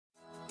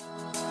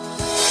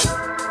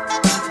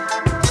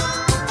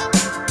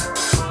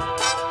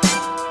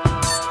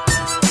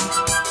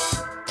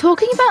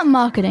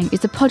Marketing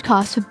is a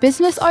podcast for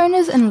business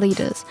owners and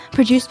leaders,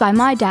 produced by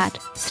my dad,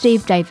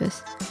 Steve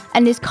Davis,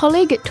 and his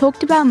colleague at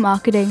Talked About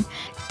Marketing,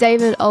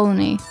 David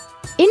Olney,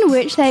 in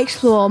which they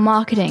explore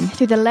marketing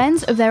through the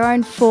lens of their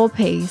own 4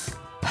 Ps: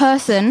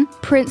 person,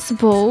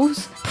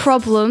 principles,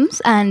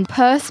 problems, and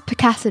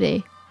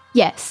perspicacity.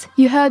 Yes,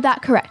 you heard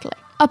that correctly.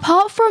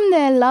 Apart from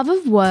their love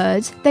of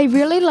words, they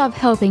really love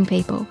helping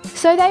people.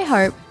 So they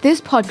hope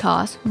this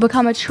podcast will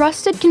become a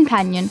trusted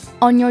companion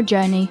on your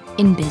journey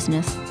in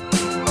business.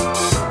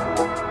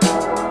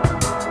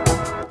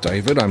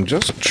 David, I'm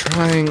just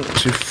trying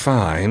to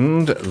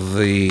find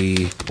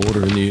the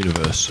order in the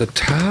universe. The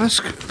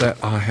task that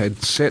I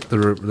had set,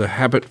 the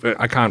habit,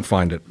 I can't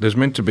find it. There's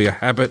meant to be a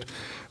habit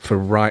for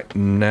right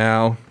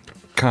now.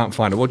 Can't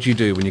find it. What do you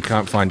do when you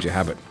can't find your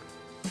habit?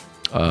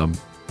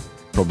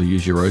 Probably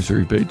use your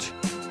rosary beads.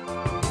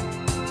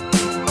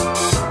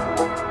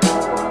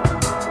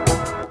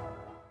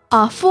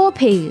 Our 4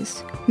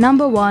 Ps.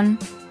 Number 1,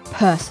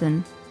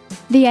 person.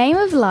 The aim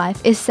of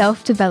life is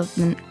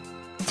self-development,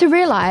 to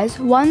realise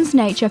one's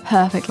nature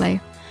perfectly.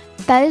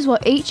 That is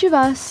what each of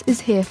us is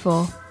here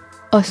for.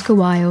 Oscar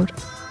Wilde.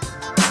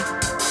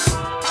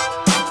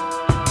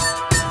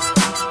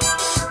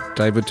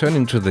 David,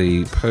 turning to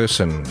the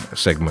person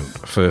segment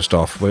first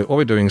off, what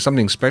we're doing is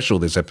something special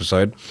this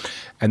episode,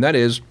 and that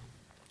is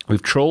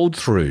we've trawled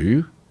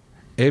through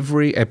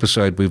every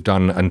episode we've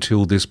done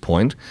until this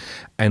point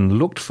and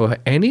looked for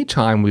any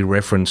time we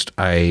referenced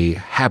a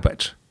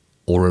habit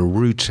or a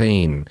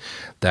routine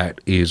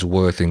that is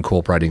worth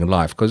incorporating in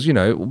life. Because, you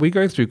know, we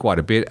go through quite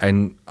a bit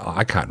and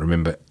I can't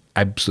remember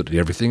absolutely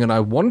everything, and I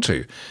want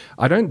to.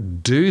 I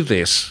don't do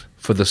this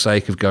for the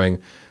sake of going,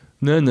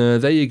 no,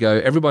 there you go,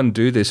 everyone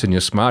do this and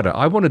you're smarter.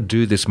 I want to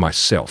do this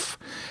myself.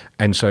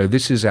 And so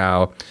this is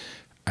our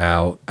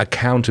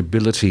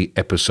accountability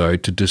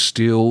episode to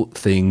distill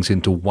things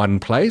into one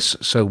place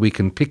so we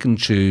can pick and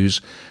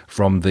choose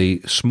from the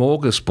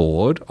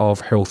smorgasbord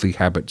of healthy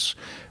habits.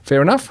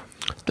 Fair enough?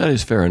 That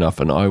is fair enough,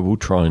 and I will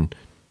try and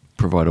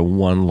provide a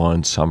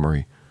one-line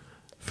summary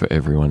for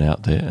everyone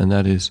out there, and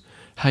that is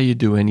how you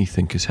do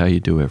anything is how you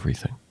do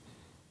everything.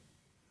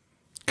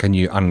 Can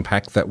you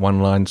unpack that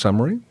one-line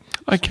summary?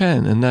 I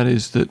can, and that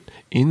is that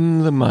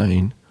in the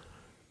main,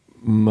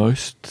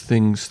 most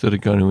things that are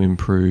going to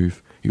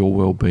improve your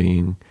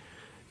well-being,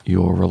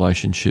 your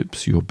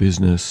relationships, your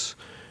business,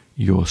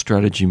 your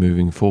strategy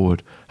moving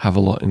forward have a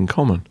lot in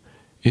common.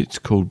 It's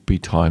called be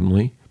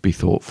timely, be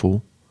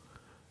thoughtful,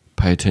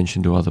 pay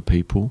attention to other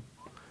people.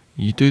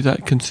 You do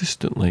that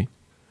consistently,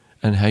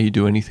 and how you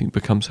do anything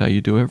becomes how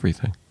you do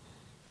everything.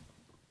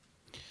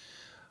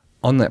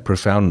 On that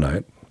profound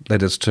note,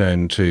 let us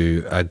turn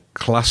to a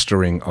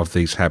clustering of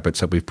these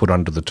habits that we've put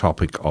under the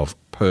topic of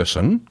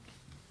person.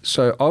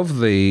 So of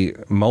the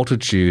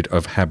multitude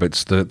of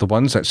habits, the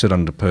ones that sit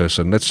under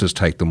person, let's just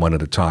take them one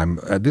at a time.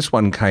 This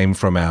one came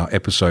from our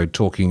episode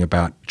talking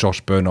about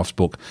Josh Bernoff's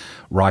book,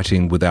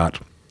 Writing Without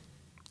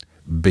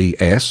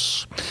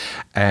BS.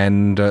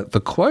 And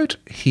the quote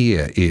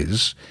here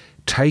is,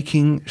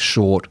 taking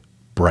short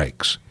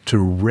breaks to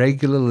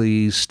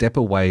regularly step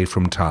away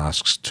from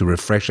tasks to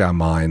refresh our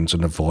minds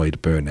and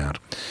avoid burnout.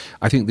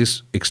 I think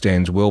this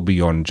extends well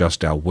beyond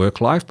just our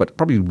work life, but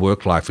probably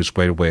work life is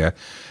where we're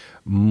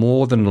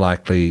more than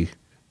likely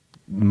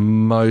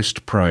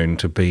most prone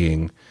to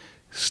being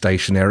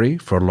stationary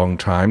for a long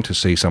time to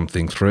see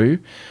something through.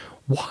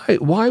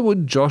 Why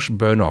would Josh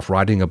Bernoff,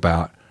 writing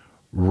about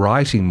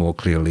writing more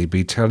clearly,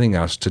 be telling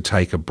us to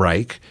take a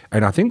break?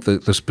 And I think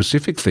the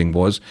specific thing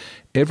was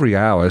every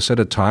hour set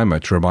a timer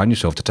to remind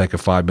yourself to take a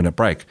 5-minute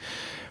break.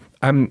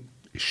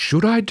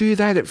 Should I do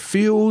that? It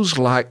feels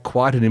like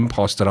quite an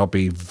impulse that I'll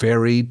be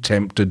very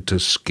tempted to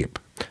skip.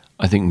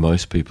 I think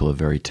most people are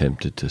very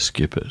tempted to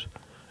skip it.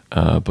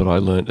 But I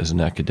learned as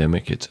an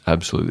academic it's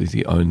absolutely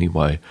the only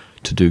way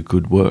to do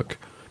good work.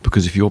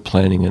 Because if you're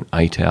planning an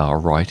 8-hour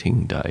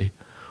writing day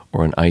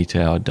or an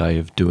 8-hour day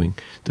of doing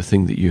the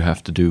thing that you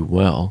have to do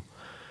well,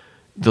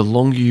 the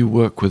longer you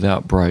work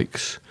without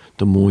breaks,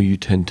 the more you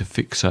tend to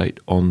fixate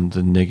on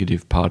the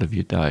negative part of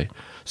your day.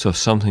 So if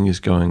something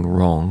is going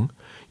wrong,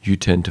 you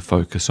tend to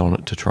focus on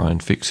it to try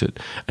and fix it.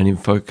 And in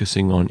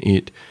focusing on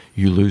it,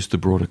 you lose the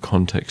broader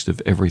context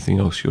of everything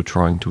else you're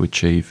trying to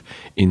achieve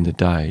in the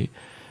day.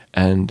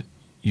 And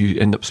you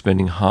end up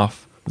spending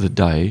half the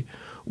day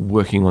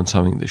working on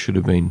something that should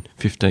have been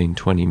 15,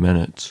 20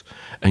 minutes,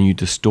 and you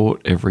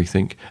distort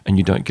everything and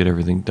you don't get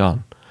everything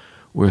done.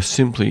 Whereas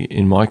simply,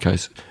 in my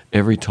case,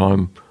 every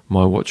time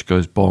my watch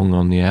goes bong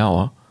on the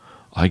hour,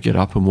 I get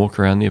up and walk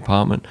around the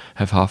apartment,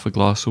 have half a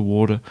glass of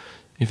water.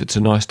 If it's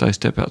a nice day,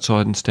 step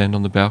outside and stand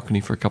on the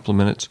balcony for a couple of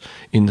minutes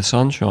in the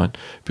sunshine,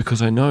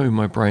 because I know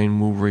my brain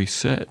will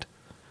reset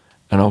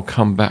and I'll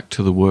come back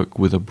to the work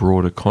with a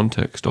broader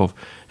context of,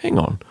 hang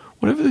on,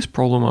 whatever this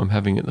problem I'm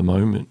having at the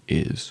moment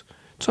is,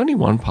 it's only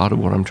one part of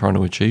what I'm trying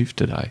to achieve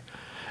today.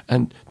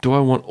 And do I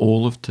want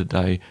all of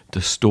today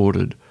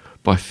distorted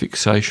by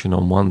fixation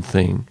on one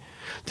thing,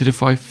 that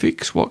if I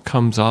fix what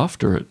comes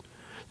after it,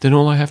 then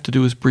all I have to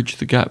do is bridge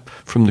the gap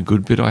from the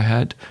good bit I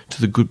had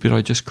to the good bit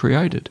I just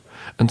created.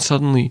 And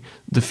suddenly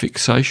the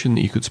fixation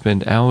that you could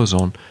spend hours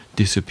on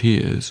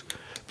disappears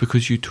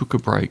because you took a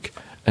break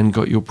and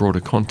got your broader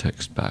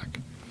context back.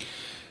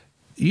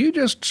 You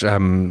just,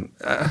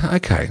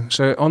 okay,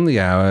 so on the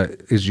hour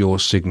is your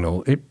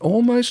signal. It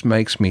almost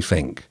makes me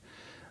think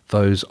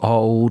those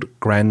old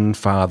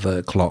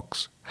grandfather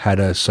clocks had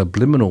a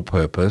subliminal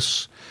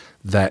purpose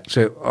that,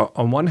 so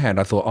on one hand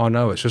I thought, oh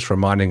no, it's just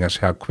reminding us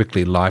how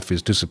quickly life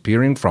is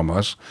disappearing from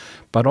us.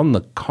 But on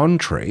the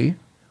contrary,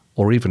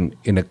 or even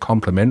in a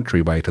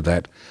complementary way to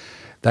that,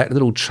 that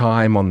little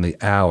chime on the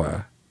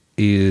hour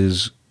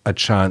is a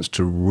chance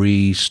to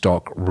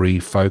restock,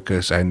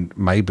 refocus, and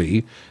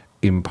maybe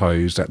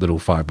impose that little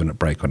 5-minute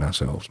break on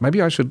ourselves.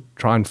 Maybe I should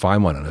try and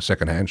find one in a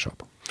second-hand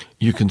shop.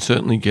 You can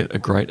certainly get a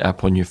great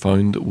app on your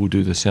phone that will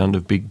do the sound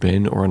of Big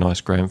Ben or a nice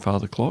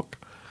grandfather clock.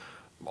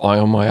 I,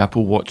 on my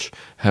Apple Watch,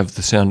 have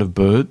the sound of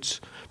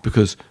birds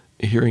because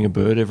hearing a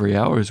bird every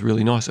hour is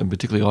really nice, and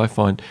particularly I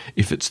find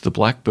if it's the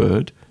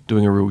blackbird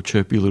doing a real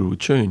chirpy little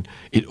tune,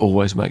 it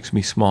always makes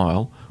me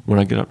smile when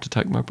I get up to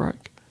take my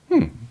break.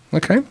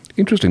 Okay,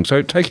 interesting.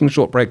 So taking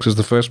short breaks is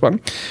the first one.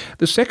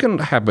 The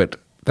second habit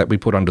that we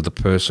put under the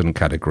person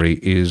category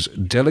is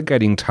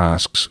delegating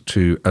tasks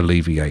to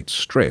alleviate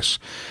stress.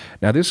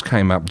 Now, this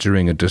came up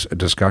during a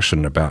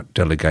discussion about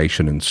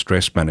delegation and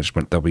stress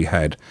management that we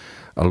had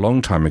a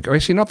long time ago.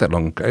 Actually, not that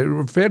long,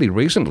 fairly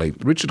recently.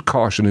 Richard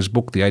Koch, in his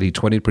book, The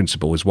 80-20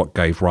 Principle, is what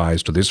gave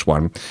rise to this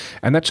one.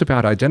 And that's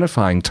about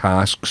identifying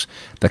tasks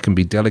that can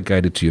be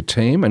delegated to your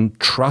team and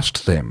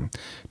trust them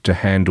to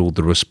handle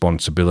the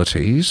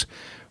responsibilities,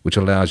 which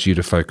allows you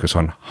to focus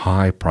on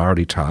high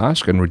priority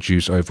tasks and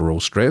reduce overall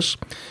stress.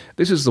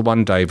 This is the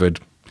one, David,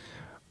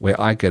 where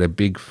I get a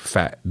big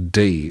fat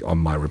D on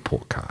my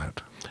report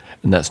card.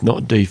 And that's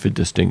not D for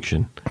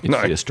distinction. It's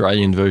No. the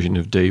Australian version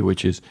of D,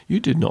 which is you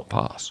did not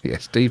pass.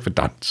 Yes, D for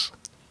dunce.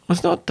 Well,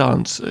 it's not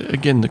dunce.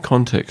 Again, the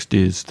context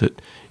is that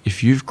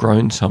if you've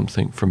grown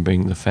something from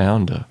being the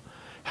founder,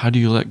 how do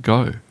you let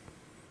go?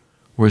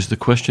 Whereas the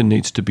question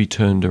needs to be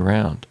turned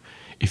around.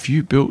 If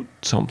you built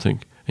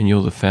something and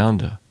you're the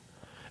founder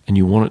and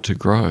you want it to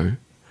grow,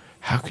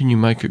 how can you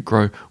make it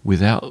grow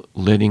without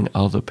letting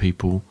other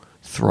people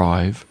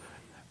thrive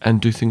and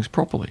do things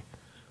properly?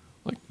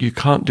 Like, you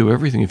can't do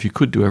everything. If you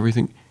could do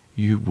everything,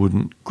 you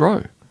wouldn't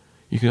grow.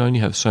 You can only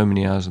have so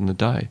many hours in the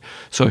day.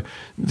 So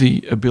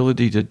the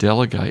ability to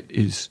delegate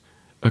is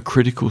a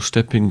critical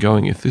step in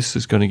going, if this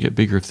is going to get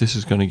bigger, if this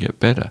is going to get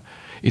better,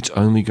 it's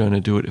only going to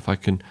do it if I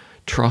can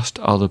trust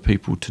other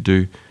people to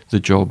do the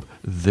job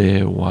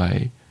their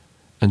way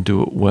and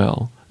do it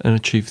well and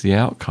achieve the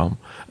outcome,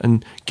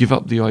 and give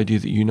up the idea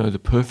that you know the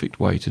perfect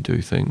way to do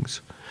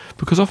things.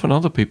 Because often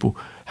other people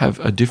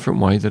have a different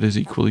way that is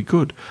equally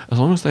good. As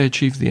long as they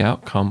achieve the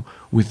outcome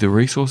with the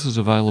resources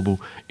available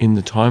in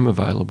the time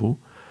available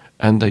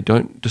and they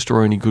don't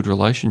destroy any good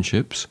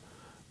relationships,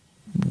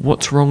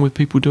 what's wrong with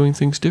people doing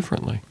things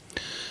differently?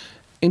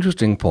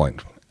 Interesting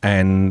point.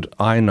 And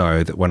I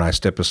know that when I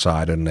step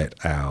aside and let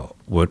our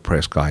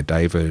WordPress guy,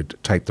 David,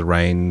 take the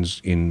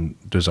reins in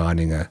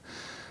designing a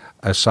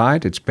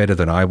site, it's better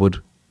than I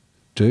would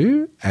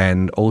do.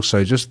 And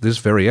also just this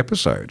very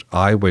episode,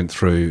 I went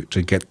through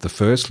to get the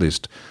first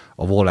list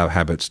of all our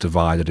habits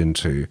divided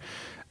into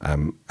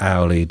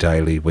hourly,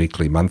 daily,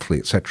 weekly, monthly,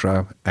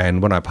 etc.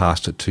 And when I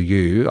passed it to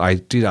you, I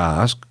did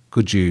ask,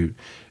 could you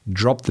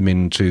drop them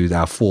into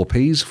our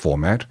 4Ps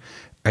format?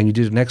 And you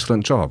did an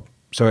excellent job.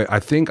 So I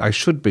think I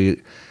should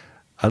be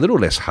a little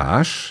less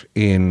harsh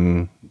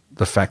in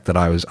the fact that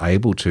I was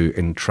able to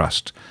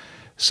entrust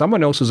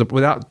someone else's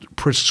without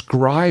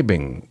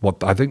prescribing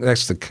what. I think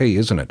that's the key,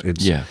 isn't it?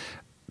 It's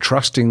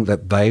trusting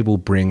that they will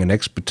bring an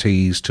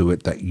expertise to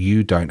it that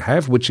you don't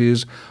have, which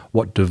is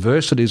what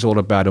diversity is all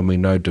about. And we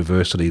know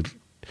diversity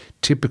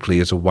typically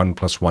is a 1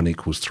 + 1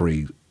 =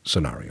 3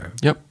 scenario.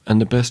 Yep.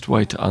 And the best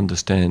way to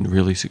understand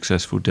really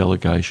successful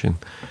delegation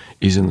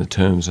is in the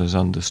terms as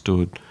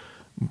understood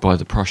by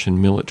the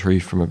Prussian military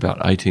from about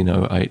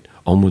 1808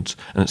 onwards,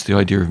 and it's the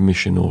idea of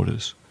mission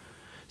orders.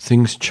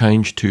 Things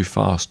change too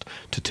fast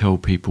to tell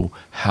people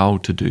how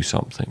to do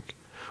something.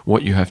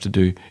 What you have to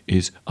do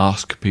is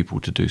ask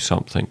people to do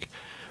something,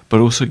 but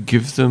also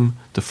give them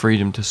the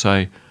freedom to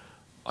say,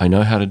 I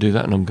know how to do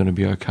that and I'm going to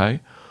be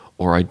okay,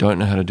 or I don't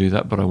know how to do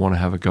that but I want to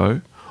have a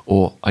go,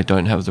 or I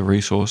don't have the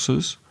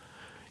resources.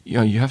 You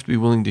know, you have to be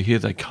willing to hear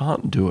they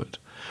can't do it.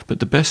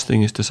 But the best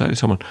thing is to say to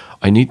someone,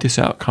 I need this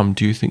outcome,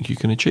 do you think you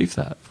can achieve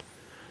that?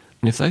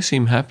 And if they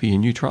seem happy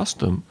and you trust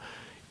them,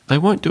 they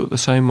won't do it the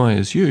same way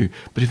as you,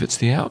 but if it's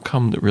the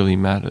outcome that really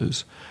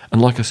matters,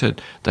 and like I said,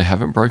 they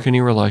haven't broken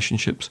any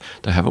relationships,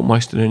 they haven't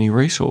wasted any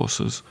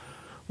resources,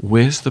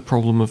 where's the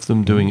problem of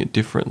them doing it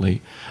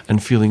differently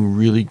and feeling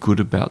really good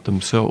about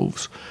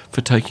themselves for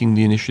taking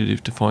the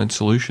initiative to find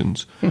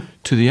solutions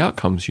to the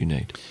outcomes you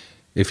need?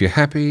 If you're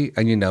happy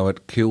and you know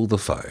it, kill the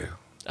foe.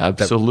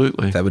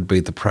 Absolutely. That would be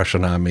the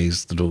Prussian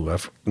army's little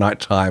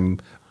nighttime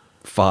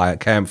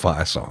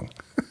campfire song.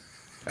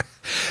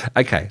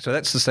 Okay, so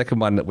that's the second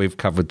one that we've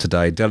covered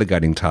today,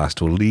 delegating tasks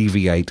to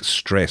alleviate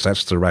stress.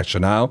 That's the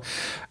rationale.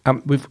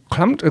 We've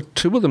clumped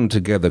two of them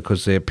together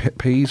because they're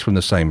peas from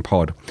the same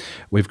pod.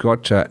 We've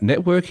got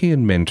networking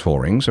and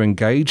mentoring, so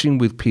engaging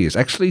with peers,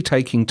 actually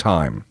taking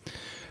time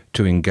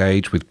to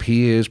engage with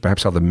peers,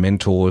 perhaps other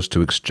mentors,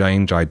 to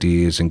exchange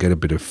ideas and get a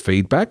bit of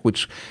feedback,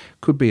 which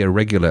could be a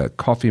regular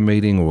coffee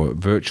meeting or a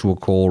virtual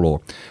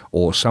call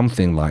or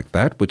something like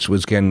that, which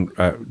was, again,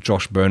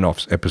 Josh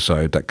Bernoff's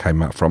episode that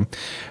came out from.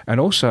 And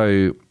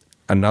also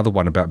another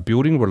one about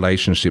building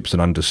relationships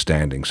and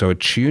understanding. So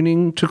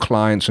attuning to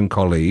clients and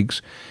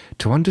colleagues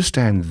to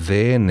understand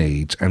their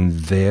needs and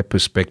their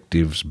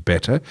perspectives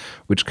better,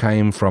 which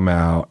came from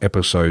our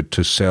episode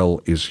To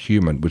Sell is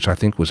Human, which I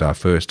think was our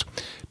first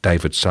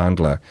David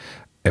Sandler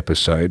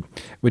episode,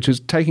 which is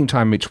taking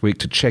time each week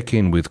to check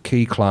in with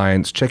key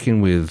clients, check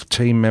in with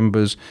team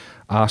members,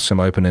 ask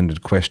some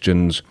open-ended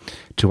questions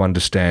to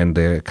understand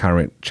their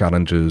current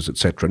challenges,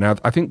 etc. Now,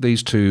 I think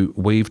these two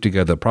weave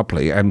together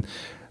properly, and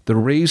the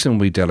reason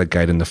we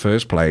delegate in the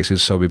first place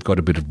is so we've got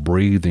a bit of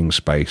breathing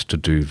space to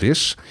do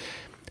this.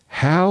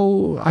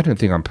 I don't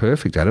think I'm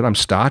perfect at it. I'm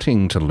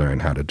starting to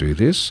learn how to do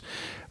this.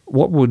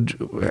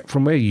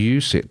 From where you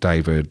sit,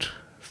 David,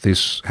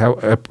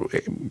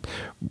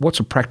 what's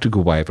a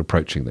practical way of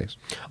approaching this?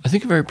 I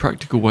think a very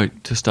practical way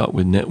to start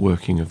with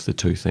networking of the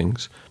two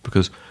things,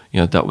 because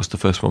that was the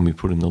first one we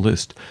put in the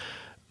list.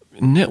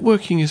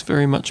 Networking is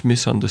very much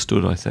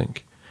misunderstood, I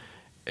think.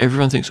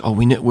 Everyone thinks,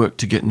 we network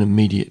to get an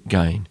immediate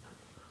gain.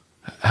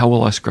 How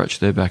will I scratch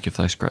their back if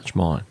they scratch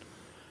mine?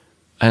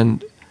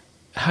 And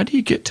how do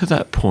you get to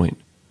that point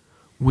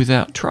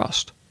without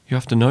trust? You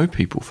have to know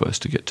people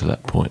first to get to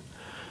that point.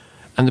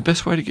 And the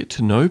best way to get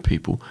to know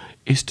people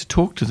is to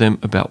talk to them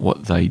about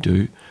what they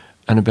do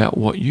and about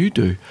what you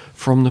do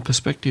from the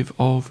perspective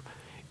of,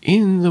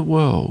 in the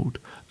world,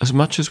 as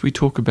much as we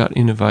talk about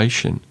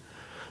innovation,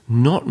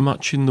 not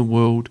much in the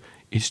world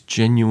is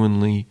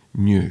genuinely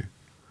new.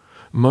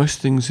 Most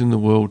things in the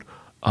world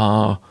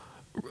are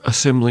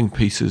assembling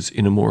pieces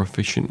in a more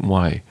efficient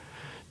way,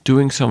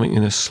 doing something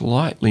in a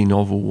slightly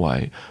novel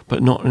way,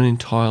 but not an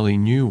entirely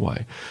new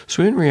way.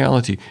 So in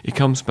reality, it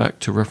comes back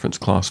to reference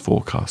class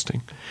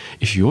forecasting.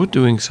 If you're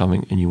doing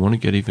something and you want to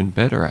get even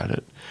better at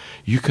it,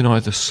 you can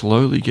either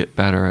slowly get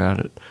better at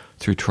it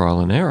through trial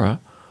and error,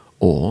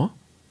 or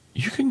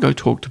you can go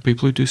talk to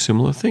people who do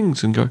similar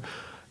things and go,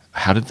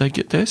 how did they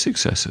get their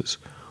successes?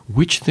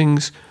 Which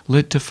things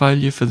led to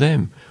failure for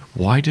them?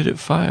 Why did it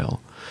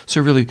fail?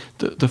 So really,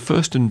 the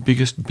first and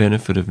biggest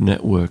benefit of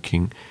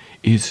networking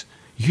is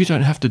you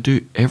don't have to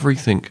do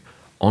everything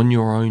on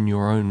your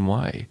own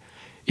way.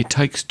 It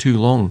takes too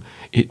long.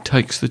 It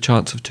takes the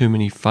chance of too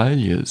many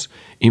failures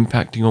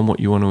impacting on what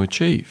you want to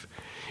achieve.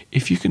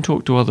 If you can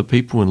talk to other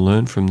people and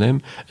learn from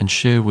them and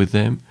share with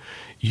them,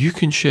 you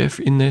can share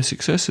in their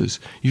successes.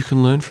 You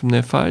can learn from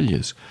their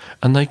failures,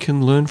 and they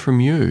can learn from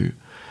you.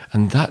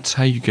 And that's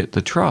how you get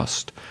the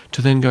trust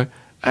to then go,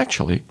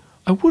 actually,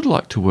 I would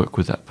like to work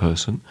with that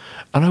person,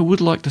 and I would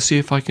like to see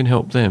if I can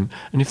help them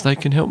and if they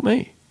can help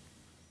me.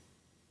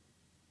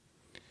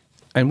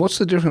 And what's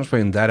the difference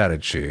between that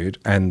attitude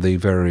and the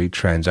very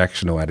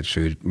transactional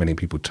attitude many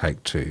people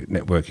take to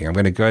networking? I'm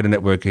going to go to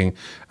networking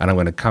and I'm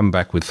going to come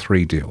back with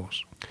 3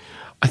 deals.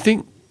 I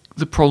think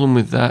the problem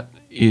with that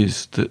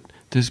is that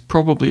there's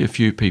probably a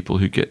few people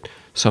who get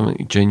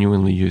something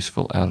genuinely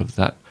useful out of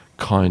that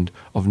kind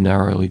of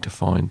narrowly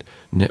defined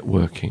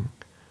networking.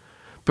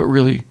 But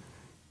really,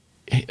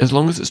 as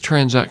long as it's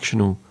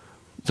transactional,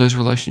 those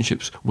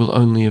relationships will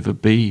only ever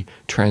be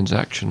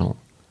transactional.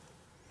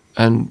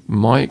 And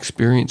my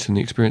experience and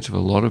the experience of a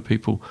lot of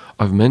people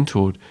I've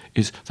mentored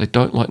is they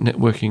don't like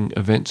networking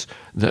events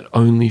that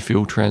only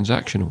feel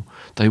transactional.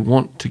 They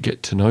want to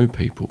get to know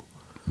people.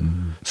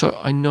 So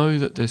I know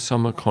that there's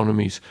some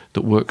economies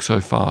that work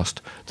so fast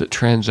that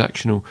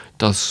transactional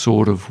does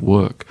sort of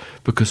work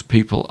because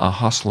people are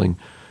hustling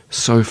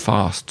so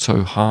fast,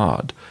 so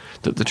hard,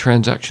 that the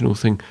transactional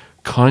thing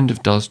kind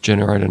of does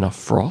generate enough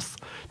froth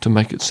to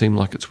make it seem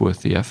like it's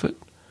worth the effort.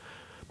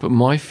 But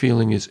my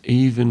feeling is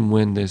even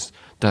when there's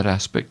that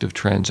aspect of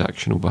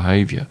transactional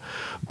behaviour,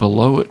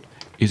 below it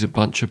is a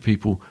bunch of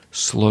people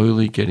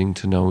slowly getting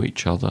to know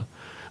each other,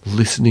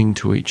 listening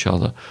to each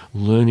other,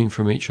 learning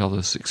from each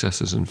other's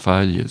successes and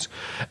failures,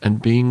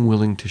 and being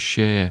willing to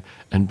share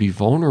and be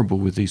vulnerable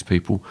with these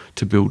people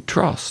to build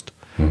trust.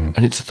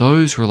 And it's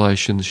those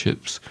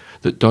relationships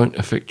that don't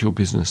affect your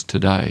business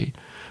today,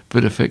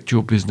 but affect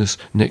your business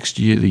next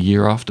year, the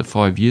year after,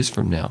 5 years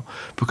from now,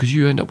 because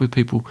you end up with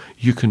people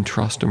you can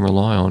trust and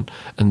rely on,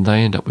 and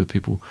they end up with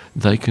people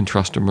they can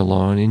trust and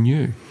rely on in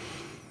you.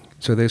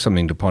 So there's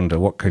something to ponder.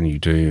 What can you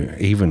do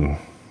even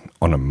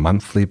on a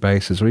monthly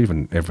basis or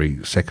even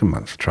every second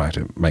month? Try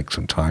to make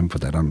some time for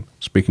that. I'm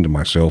speaking to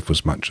myself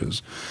as much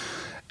as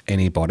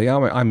anybody.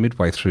 I'm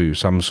midway through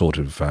some sort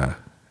of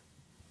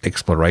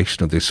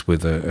exploration of this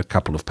with a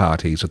couple of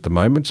parties at the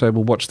moment, so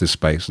we'll watch this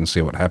space and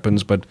see what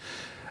happens. But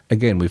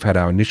again, we've had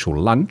our initial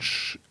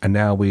lunch, and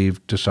now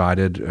we've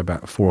decided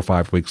about 4 or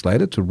 5 weeks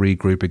later to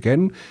regroup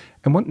again.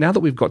 And now that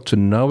we've got to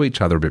know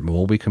each other a bit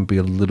more, we can be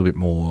a little bit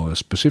more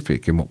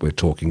specific in what we're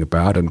talking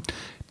about and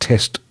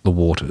test the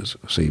waters,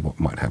 see what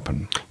might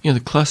happen. The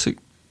classic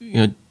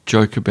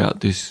joke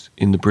about this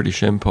in the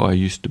British Empire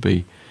used to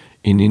be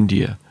in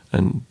India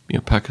and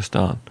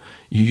Pakistan.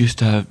 You used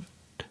to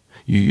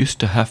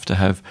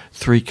have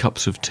 3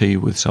 cups of tea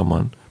with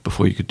someone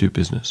before you could do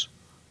business.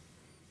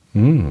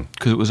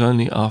 Because it was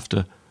only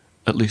after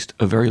at least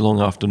a very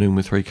long afternoon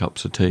with 3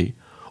 cups of tea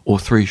or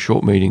 3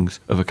 short meetings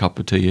of a cup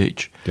of tea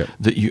each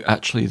that you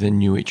actually then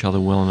knew each other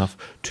well enough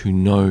to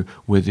know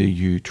whether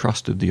you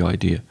trusted the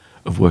idea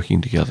of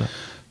working together.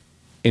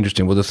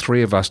 Interesting. Well, the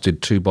 3 of us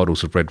did 2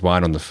 bottles of red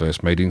wine on the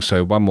first meeting,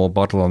 so 1 more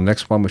bottle on the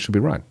next one, we should be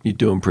right. You're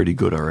doing pretty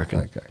good, I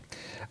reckon. Okay.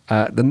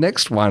 The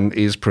next one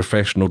is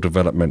professional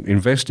development,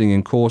 investing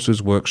in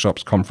courses,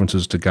 workshops,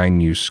 conferences to gain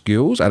new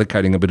skills,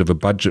 allocating a bit of a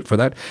budget for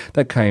that.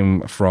 That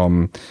came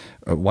from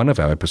one of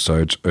our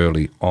episodes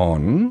early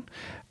on.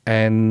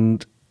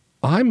 And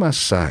I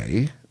must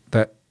say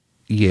that,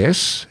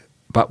 yes,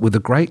 but with a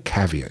great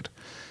caveat.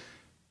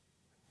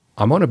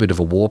 I'm on a bit of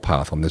a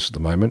warpath on this at the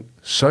moment.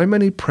 So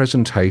many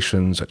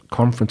presentations at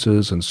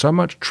conferences and so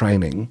much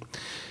training.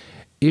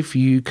 If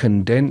you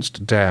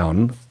condensed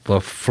down the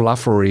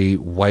fluffery,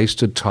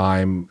 wasted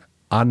time,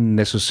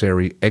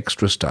 unnecessary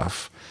extra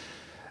stuff,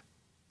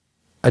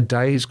 a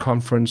day's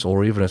conference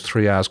or even a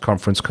 3 hours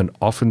conference can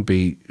often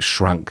be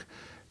shrunk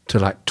to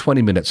like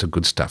 20 minutes of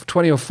good stuff,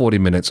 20 or 40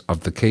 minutes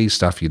of the key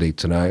stuff you need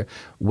to know,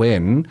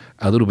 when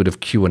a little bit of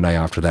Q&A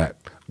after that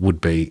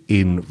would be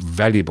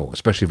invaluable,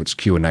 especially if it's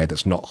Q&A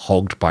that's not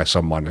hogged by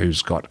someone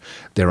who's got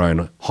their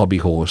own hobby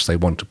horse they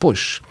want to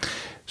push.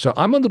 So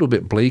I'm a little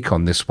bit bleak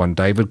on this one,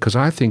 David, because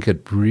I think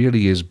it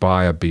really is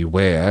buyer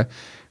beware,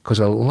 because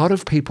a lot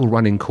of people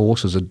running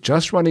courses are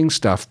just running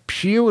stuff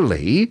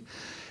purely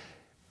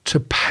to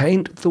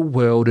paint the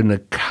world in a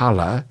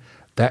colour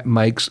that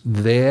makes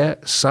their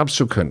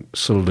subsequent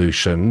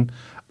solution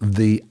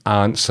the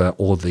answer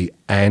or the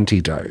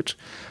antidote.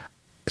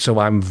 So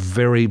I'm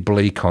very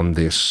bleak on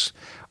this,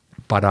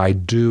 but I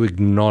do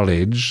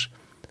acknowledge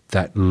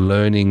that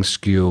learning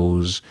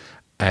skills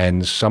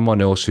and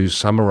someone else who's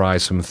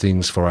summarised some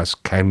things for us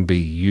can be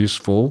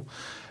useful.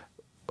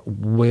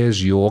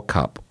 Where's your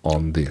cup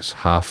on this?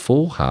 Half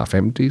full, half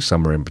empty,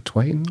 somewhere in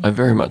between? I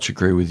very much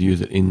agree with you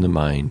that in the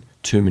main,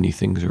 too many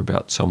things are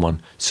about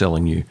someone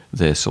selling you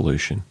their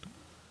solution.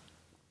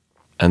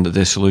 And that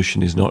their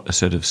solution is not a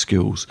set of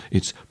skills,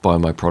 it's buy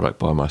my product,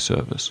 buy my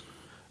service.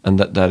 And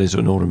that is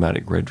an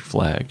automatic red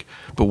flag.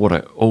 But what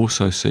I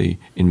also see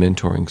in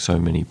mentoring so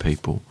many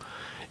people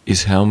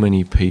is how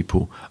many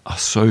people are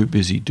so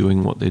busy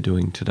doing what they're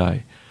doing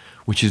today,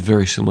 which is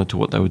very similar to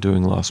what they were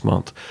doing last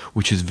month,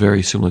 which is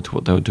very similar to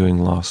what they were doing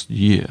last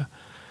year,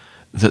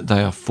 that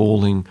they are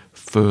falling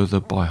further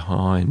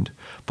behind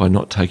by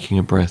not taking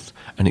a breath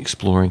and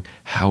exploring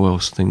how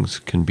else things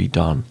can be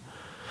done.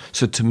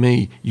 So to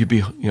me, you'd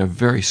be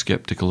very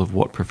skeptical of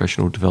what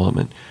professional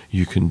development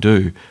you can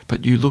do,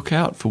 but you look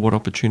out for what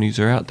opportunities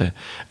are out there.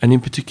 And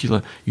in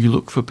particular, you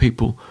look for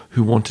people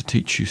who want to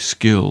teach you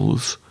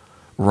skills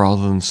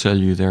rather than sell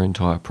you their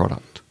entire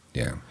product.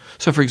 Yeah.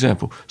 So for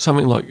example,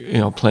 something like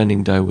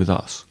planning day with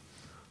us.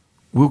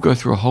 We'll go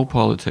through a whole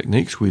pile of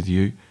techniques with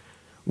you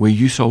where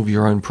you solve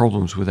your own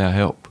problems with our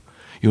help.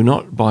 You're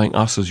not buying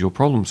us as your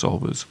problem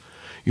solvers.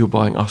 You're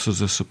buying us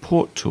as a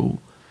support tool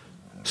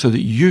so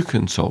that you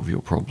can solve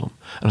your problem.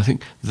 And I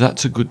think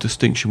that's a good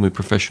distinction with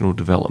professional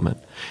development.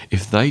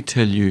 If they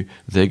tell you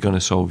they're going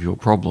to solve your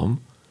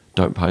problem,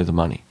 don't pay the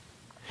money.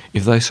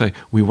 If they say,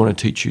 we want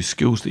to teach you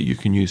skills that you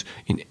can use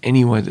in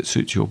any way that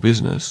suits your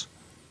business,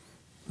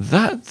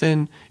 that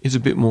then is a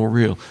bit more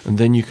real. And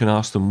then you can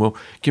ask them, well,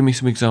 give me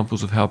some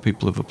examples of how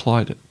people have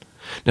applied it.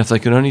 Now, if they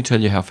can only tell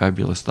you how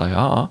fabulous they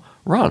are,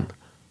 run.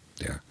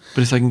 Yeah.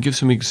 But if they can give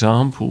some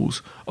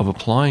examples of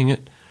applying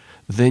it,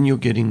 then you're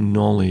getting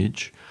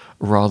knowledge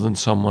rather than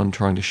someone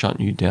trying to shut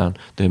you down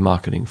their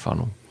marketing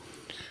funnel.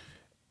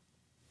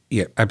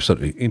 Yeah,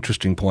 absolutely.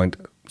 Interesting point.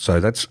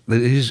 So there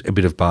is a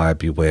bit of buyer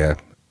beware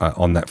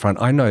on that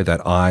front. I know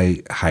that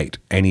I hate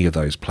any of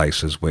those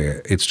places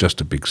where it's just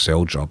a big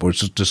sell job or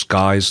it's a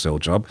disguised sell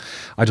job.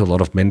 I do a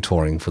lot of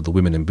mentoring for the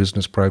Women in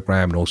Business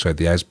program and also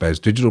the ASBAS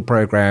digital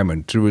program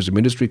and Tourism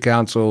Industry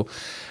Council.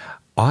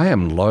 I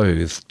am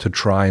loath to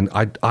try and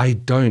I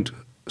don't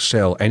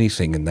sell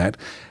anything in that,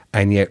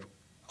 and yet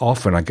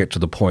often I get to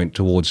the point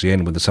towards the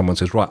end when someone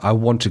says, right, I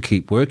want to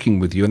keep working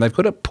with you, and they've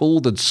got to pull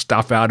the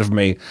stuff out of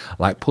me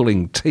like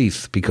pulling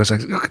teeth, because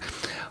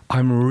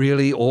I'm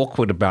really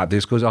awkward about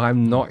this because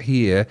I'm not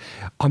here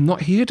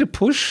to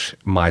push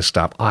my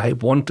stuff. I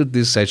wanted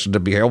this session to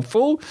be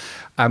helpful.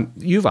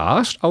 You've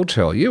asked, I'll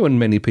tell you, and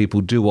many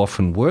people do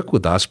often work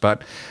with us,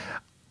 but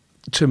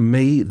to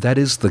me, that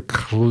is the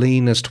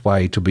cleanest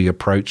way to be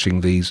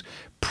approaching these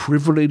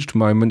privileged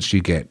moments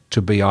you get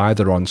to be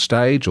either on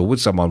stage or with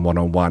someone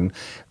one-on-one.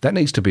 That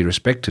needs to be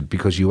respected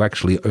because you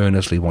actually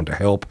earnestly want to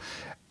help.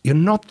 You're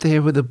not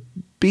there with a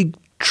big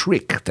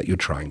trick that you're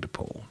trying to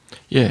pull.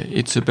 Yeah,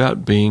 it's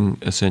about being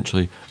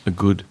essentially a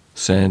good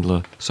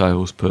Sandler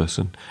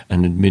salesperson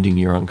and admitting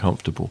you're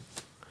uncomfortable.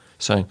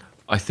 Saying,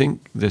 I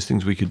think there's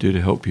things we could do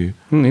to help you,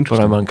 but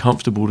I'm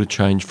uncomfortable to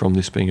change from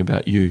this being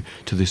about you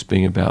to this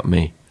being about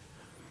me.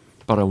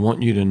 But I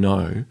want you to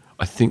know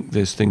I think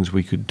there's things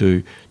we could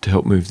do to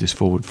help move this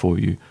forward for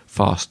you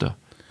faster.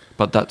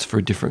 But that's for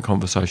a different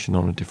conversation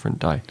on a different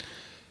day.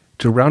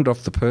 To round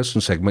off the person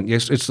segment,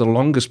 yes, it's the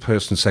longest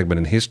person segment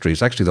in history.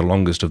 It's actually the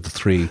longest of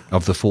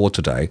the four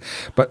today.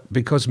 But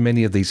because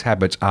many of these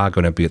habits are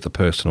going to be at the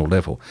personal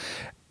level.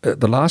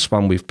 The last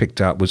one we've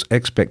picked out was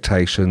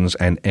expectations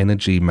and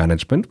energy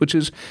management, which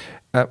is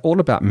all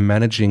about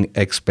managing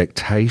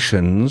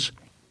expectations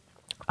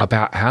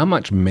about how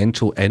much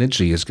mental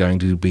energy is going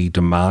to be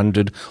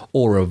demanded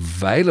or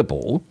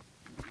available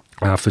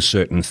for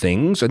certain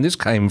things. And this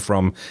came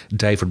from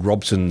David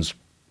Robson's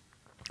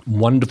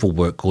wonderful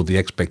work called The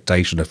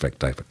Expectation Effect,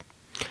 David.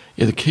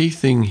 Yeah, the key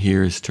thing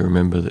here is to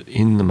remember that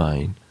in the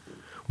main,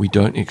 we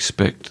don't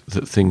expect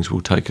that things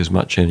will take as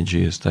much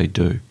energy as they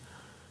do.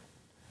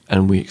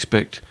 And we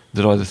expect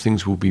that either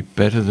things will be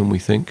better than we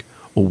think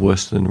or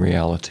worse than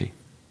reality.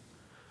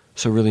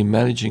 So really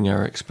managing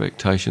our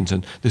expectations,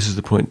 and this is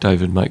the point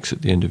David makes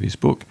at the end of his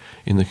book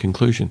in the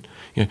conclusion.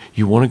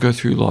 You want to go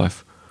through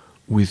life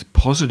with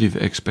positive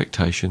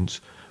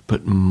expectations,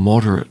 but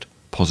moderate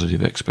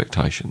positive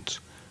expectations.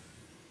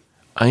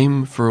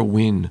 Aim for a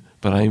win,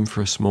 but aim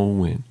for a small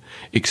win.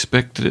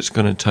 Expect that it's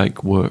going to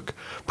take work,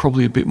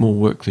 probably a bit more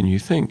work than you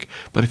think.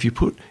 But if you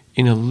put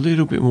in a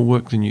little bit more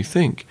work than you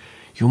think,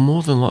 you're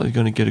more than likely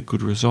going to get a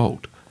good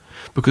result.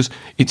 Because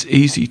it's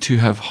easy to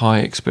have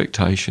high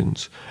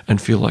expectations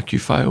and feel like you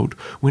failed,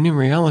 when in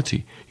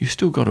reality, you've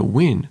still got a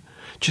win,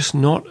 just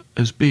not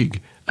as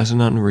big as an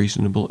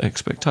unreasonable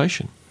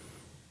expectation.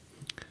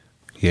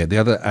 Yeah, the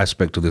other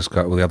aspect of this,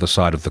 or the other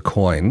side of the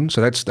coin,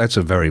 so that's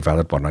a very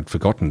valid one. I'd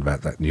forgotten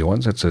about that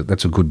nuance. That's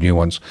a good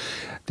nuance.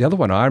 The other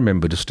one I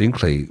remember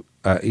distinctly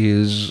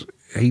is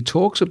he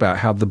talks about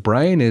how the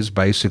brain is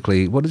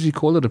basically, what does he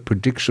call it, a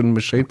prediction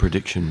machine? A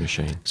prediction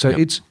machine. So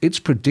yep. it's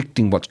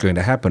predicting what's going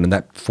to happen, and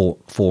that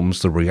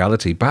forms the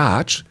reality.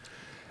 But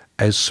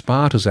as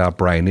smart as our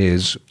brain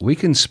is, we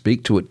can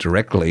speak to it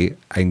directly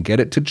and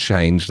get it to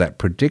change that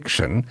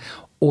prediction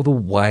or the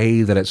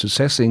way that it's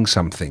assessing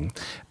something.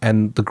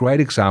 And the great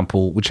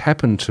example, which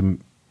happened to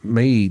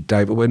me,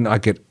 David, when I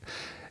get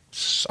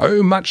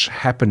so much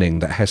happening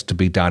that has to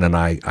be done and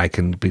I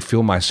can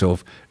feel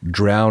myself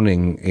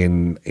drowning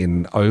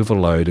in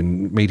overload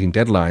and meeting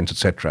deadlines,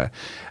 etc.,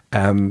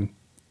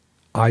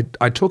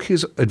 I took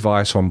his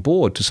advice on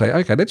board to say,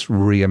 okay, let's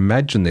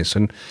reimagine this,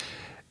 and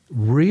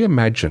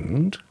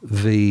reimagined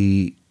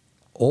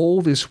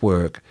all this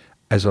work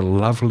as a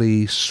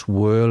lovely,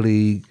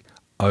 swirly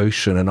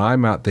ocean, and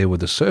I'm out there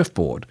with a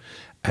surfboard,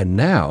 and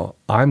now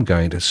I'm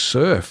going to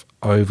surf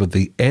over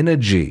the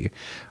energy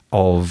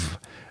of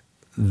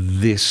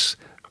this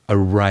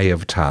array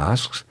of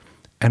tasks.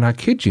 And I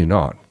kid you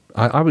not,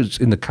 I was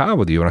in the car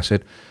with you and I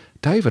said,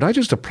 David, I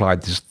just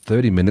applied this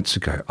 30 minutes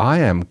ago. I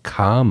am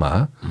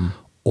calmer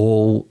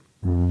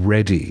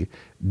already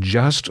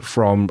just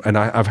from, and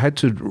I've had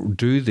to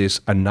do this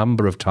a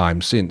number of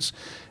times since.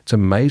 It's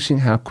amazing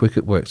how quick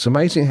it works. It's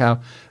amazing how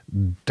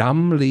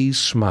dumbly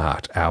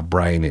smart our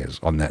brain is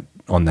on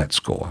that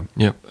score.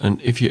 Yep,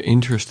 and if you're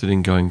interested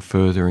in going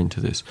further into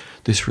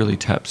this really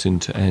taps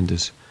into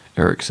Anders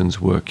Ericsson's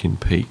work in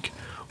Peak,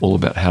 all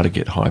about how to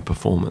get high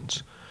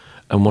performance.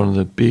 And one of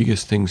the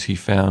biggest things he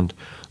found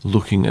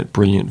looking at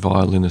brilliant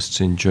violinists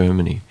in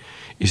Germany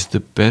is the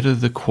better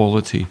the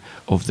quality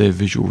of their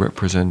visual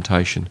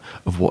representation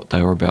of what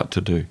they were about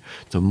to do,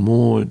 the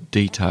more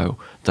detail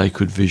they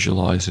could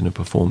visualize in a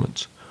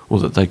performance, or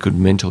that they could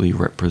mentally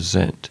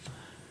represent,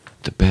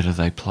 the better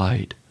they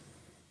played.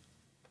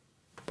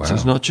 Wow. So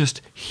it's not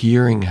just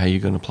hearing how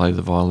you're going to play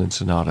the violin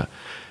sonata.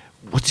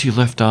 What's your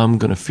left arm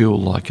going to feel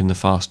like in the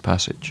fast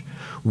passage?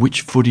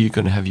 Which foot are you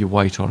going to have your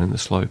weight on in the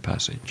slow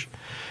passage?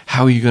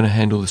 How are you going to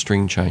handle the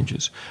string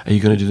changes? Are you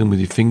going to do them with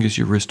your fingers,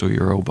 your wrist, or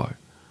your elbow?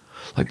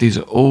 Like, these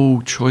are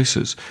all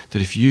choices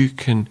that if you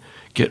can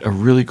get a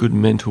really good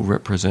mental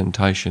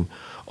representation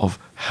of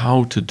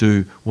how to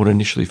do what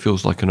initially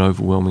feels like an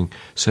overwhelming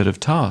set of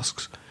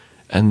tasks,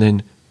 and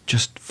then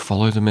just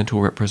follow the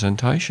mental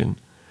representation,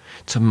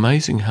 it's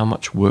amazing how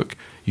much work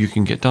you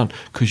can get done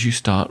because you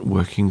start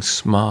working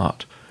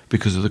smart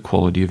because of the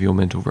quality of your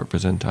mental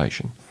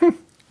representation.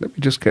 Let me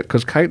just get,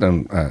 because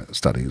Caitlin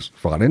studies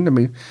violin, let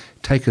me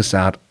take us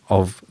out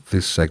of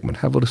this segment.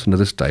 Have a listen to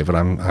this, David.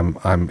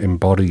 I'm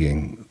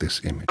embodying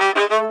this image.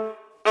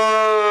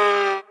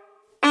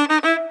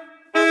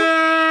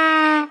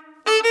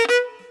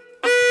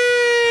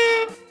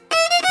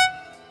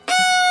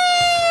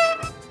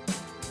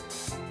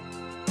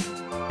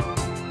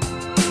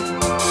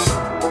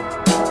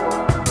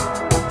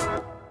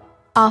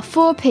 Our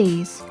 4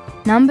 Ps.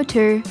 Number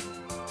 2,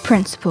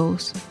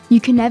 principles. You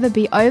can never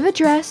be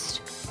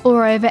overdressed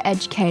or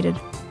overeducated.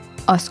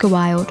 Oscar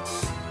Wilde.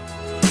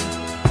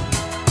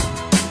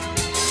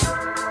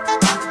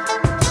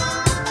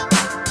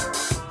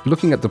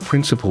 looking at the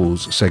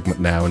principles segment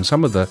now and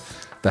some of the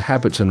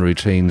habits and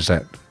routines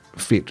that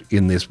fit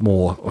in this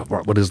more,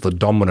 what is the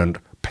dominant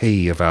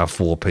P of our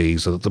 4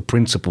 Ps, the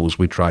principles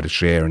we try to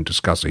share and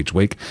discuss each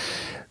week.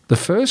 The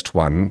first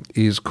one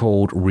is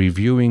called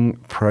reviewing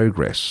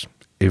progress.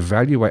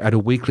 Evaluate at a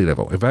weekly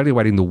level,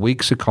 evaluating the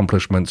week's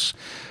accomplishments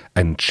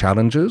and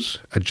challenges,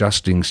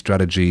 adjusting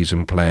strategies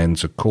and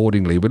plans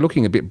accordingly. We're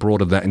looking a bit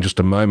broader than that in just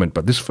a moment,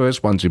 but this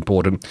first one's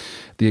important.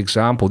 The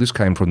example, this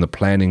came from the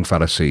Planning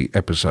Fallacy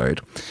episode.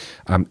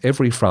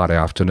 Every Friday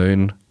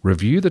afternoon,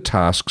 review the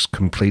tasks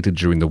completed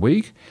during the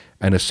week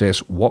and assess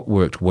what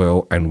worked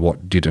well and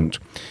what didn't.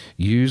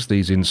 Use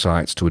these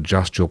insights to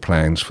adjust your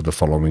plans for the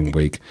following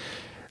week.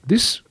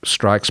 This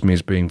strikes me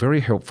as being very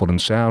helpful and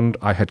sound.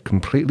 I had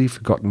completely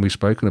forgotten we've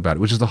spoken about it,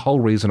 which is the whole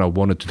reason I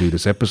wanted to do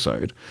this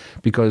episode,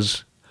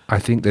 because I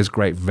think there's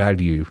great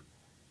value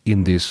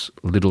in this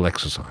little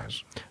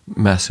exercise.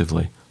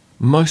 Massively.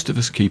 Most of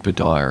us keep a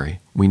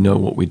diary. We know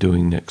what we're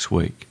doing next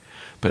week.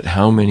 But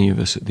how many of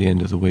us at the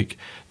end of the week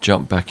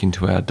jump back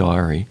into our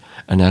diary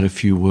and add a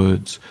few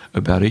words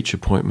about each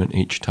appointment,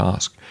 each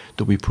task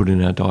that we put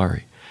in our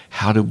diary?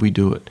 How did we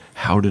do it?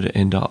 How did it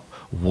end up?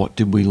 What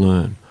did we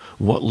learn?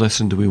 What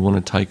lesson do we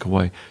want to take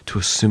away to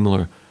a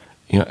similar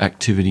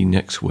activity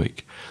next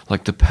week?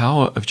 Like the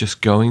power of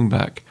just going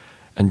back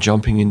and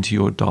jumping into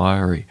your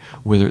diary,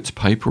 whether it's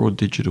paper or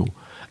digital,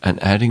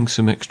 and adding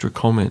some extra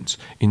comments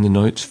in the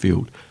notes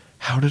field.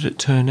 How did it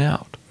turn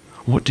out?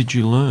 What did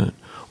you learn?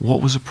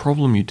 What was a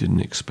problem you didn't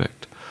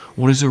expect?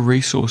 What is a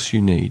resource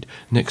you need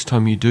next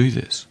time you do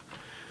this?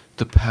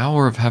 The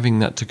power of having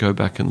that to go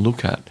back and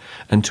look at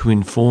and to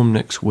inform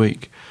next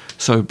week.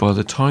 So by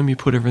the time you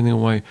put everything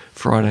away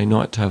Friday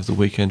night to have the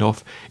weekend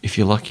off, if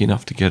you're lucky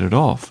enough to get it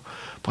off,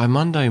 by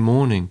Monday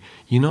morning,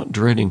 you're not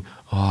dreading,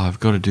 I've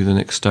got to do the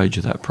next stage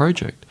of that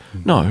project.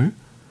 No.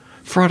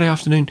 Friday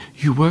afternoon,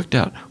 you worked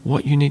out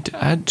what you need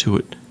to add to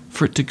it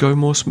for it to go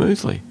more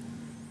smoothly.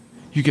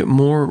 You get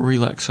more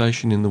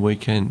relaxation in the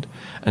weekend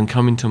and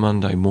come into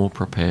Monday more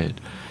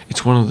prepared.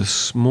 It's one of the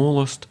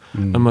smallest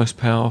and most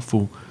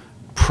powerful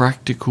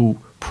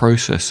practical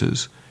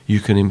processes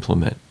you can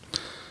implement.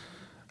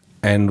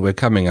 And we're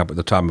coming up at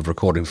the time of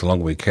recording for the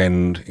long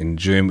weekend in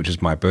June, which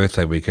is my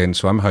birthday weekend,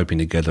 so I'm hoping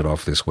to get it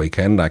off this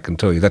weekend, I can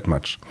tell you that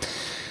much.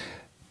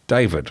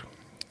 David,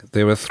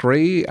 there were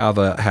 3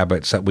 other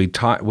habits that we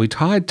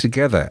tied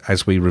together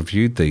as we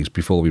reviewed these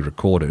before we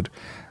recorded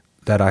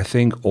that I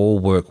think all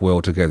work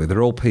well together.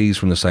 They're all peas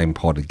from the same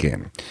pod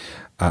again.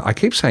 I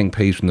keep saying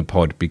peas from the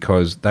pod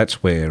because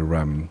that's where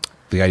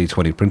the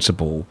 80-20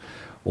 principle,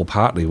 or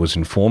partly, was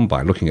informed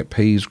by looking at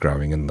peas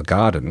growing in the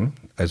garden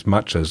as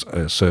much as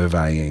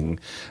surveying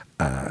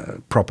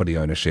property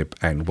ownership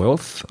and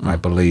wealth. I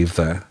believe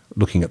that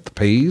looking at the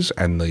peas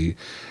and the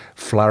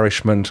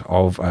flourishment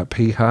of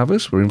pea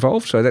harvest were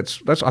involved. So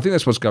that's I think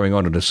that's what's going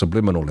on at a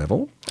subliminal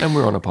level. And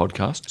we're on a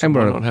podcast, so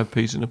why not have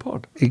peas in a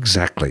pod?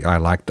 Exactly. I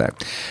like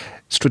that.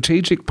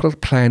 Strategic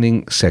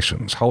planning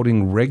sessions,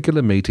 holding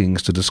regular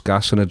meetings to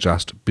discuss and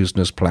adjust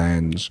business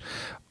plans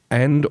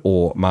and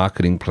or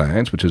marketing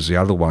plans, which is the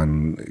other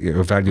one,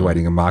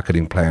 evaluating a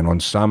marketing plan on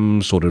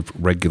some sort of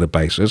regular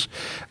basis.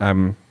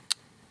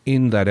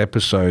 In that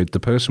episode, the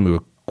person we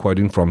were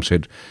quoting from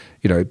said,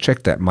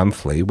 check that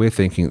monthly. We're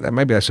thinking that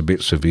maybe that's a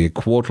bit severe.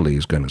 Quarterly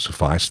is going to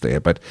suffice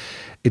there, but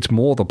it's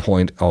more the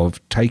point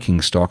of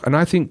taking stock. And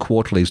I think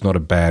quarterly is not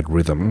a bad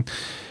rhythm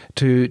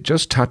to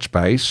just touch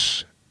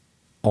base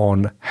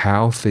on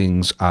how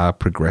things are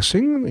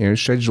progressing,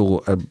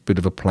 schedule a bit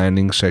of a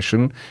planning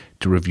session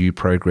to review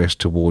progress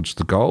towards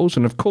the goals.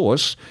 And of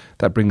course,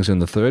 that brings in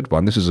the third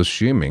one. This is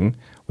assuming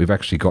we've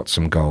actually got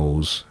some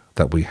goals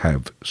that we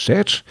have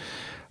set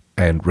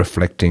and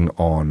reflecting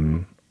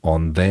on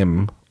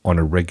them on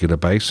a regular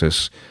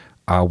basis.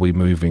 Are we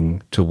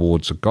moving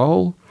towards a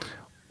goal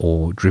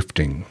or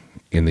drifting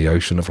in the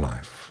ocean of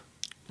life?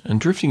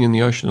 And drifting in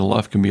the ocean of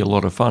life can be a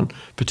lot of fun,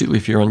 particularly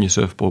if you're on your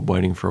surfboard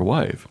waiting for a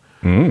wave.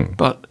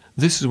 But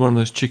this is one of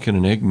those chicken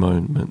and egg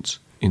moments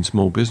in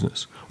small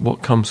business.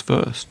 What comes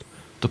first,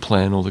 the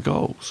plan or the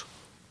goals?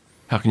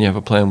 How can you have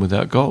a plan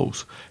without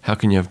goals? How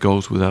can you have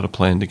goals without a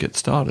plan to get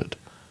started?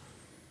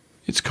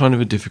 It's kind of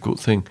a difficult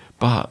thing,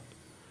 but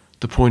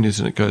the point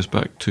is, and it goes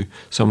back to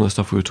some of the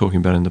stuff we were talking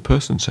about in the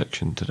person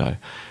section today,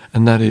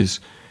 and that is,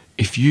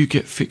 if you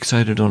get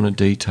fixated on a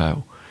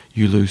detail,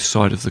 you lose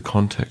sight of the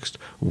context.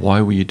 Why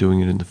were you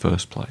doing it in the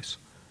first place?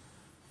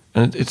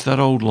 And it's that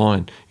old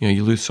line,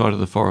 you lose sight of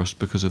the forest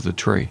because of the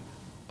tree.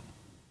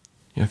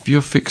 If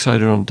you're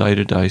fixated on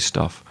day-to-day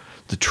stuff,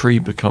 the tree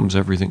becomes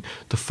everything.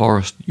 The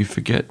forest, you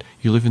forget.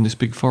 You live in this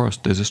big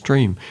forest. There's a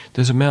stream.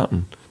 There's a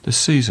mountain. There's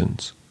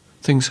seasons.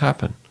 Things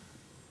happen.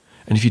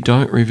 And if you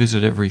don't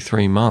revisit every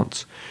 3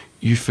 months,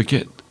 you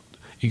forget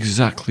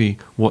exactly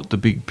what the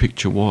big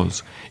picture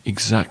was,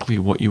 exactly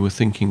what you were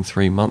thinking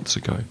 3 months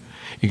ago,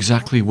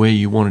 exactly where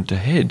you wanted to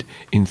head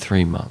in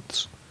 3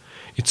 months.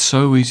 It's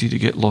so easy to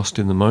get lost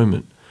in the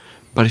moment.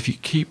 But if you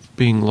keep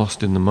being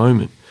lost in the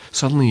moment,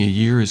 suddenly a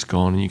year is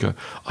gone and you go,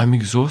 I'm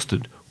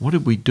exhausted. What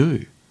did we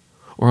do?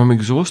 Or I'm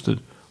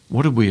exhausted.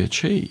 What did we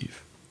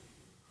achieve?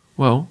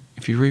 Well,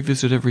 if you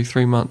revisit every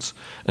 3 months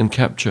and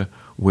capture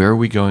where are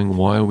we going,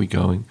 why are we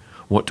going,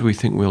 what do we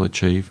think we'll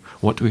achieve,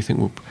 what do we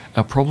think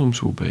our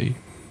problems will be,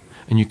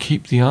 and you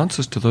keep the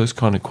answers to those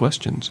kind of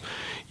questions,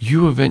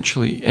 you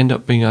eventually end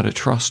up being able to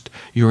trust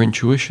your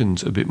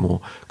intuitions a bit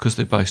more because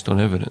they're based on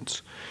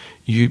evidence.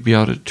 You'd be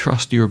able to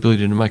trust your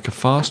ability to make a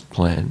fast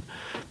plan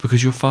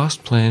because your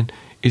fast plan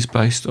is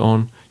based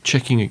on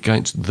checking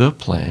against the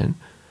plan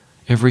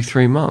every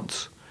 3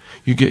 months.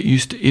 You get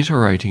used to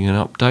iterating and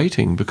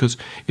updating because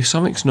if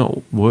something's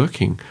not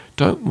working,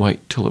 don't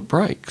wait till it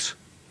breaks.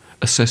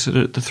 Assess it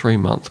at the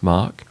 3-month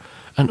mark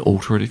and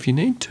alter it if you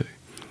need to.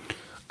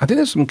 I think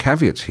there's some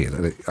caveats here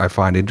that I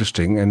find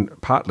interesting, and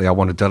partly I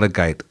want to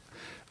delegate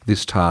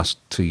this task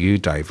to you,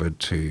 David,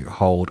 to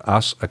hold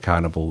us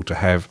accountable to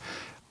have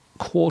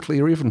quarterly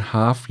or even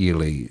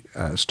half-yearly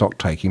stock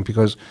taking,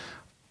 because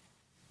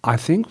I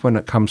think when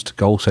it comes to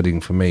goal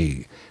setting for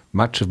me,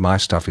 much of my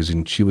stuff is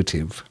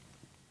intuitive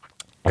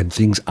and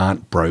things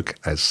aren't broke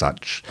as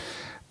such.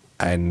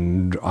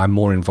 And I'm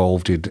more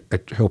involved in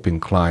helping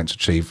clients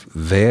achieve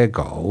their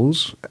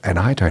goals, and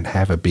I don't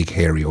have a big,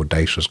 hairy,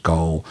 audacious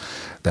goal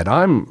that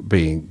I'm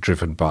being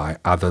driven by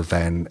other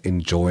than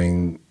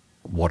enjoying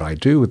what I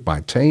do with my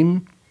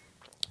team.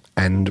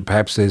 And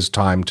perhaps there's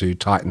time to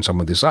tighten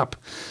some of this up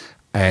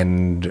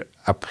and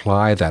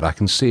apply that. I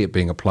can see it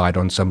being applied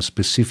on some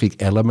specific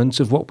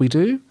elements of what we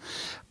do,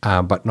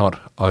 but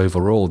not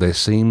overall. There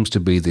seems to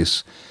be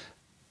this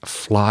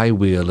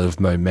flywheel of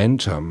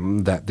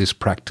momentum that this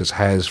practice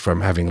has from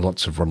having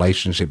lots of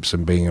relationships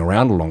and being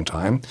around a long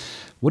time.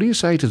 What do you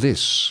say to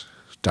this,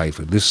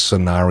 David, this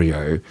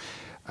scenario?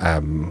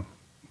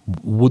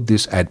 Would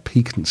this add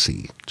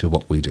piquancy to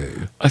what we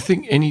do? I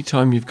think any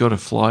time you've got a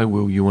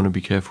flywheel, you want to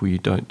be careful you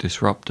don't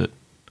disrupt it.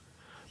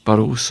 But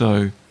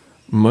also,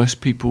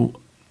 most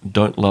people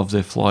don't love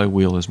their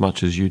flywheel as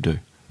much as you do.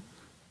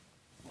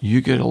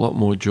 You get a lot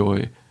more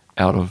joy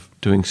out of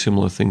doing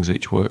similar things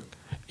each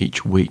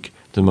week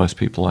than most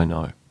people I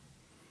know.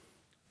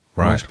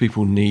 Right. Most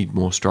people need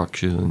more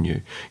structure than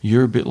you.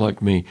 You're a bit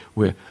like me,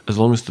 where as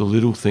long as the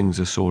little things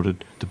are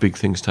sorted, the big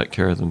things take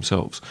care of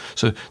themselves.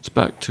 So it's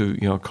back to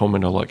a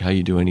comment I like: how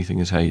you do anything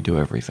is how you do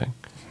everything.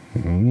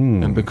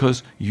 And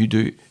because you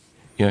do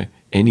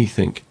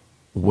anything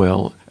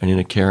well and in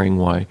a caring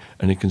way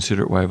and a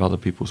considerate way of other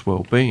people's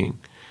well-being,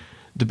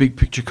 the big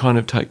picture kind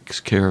of takes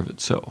care of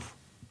itself.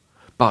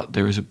 But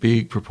there is a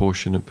big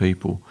proportion of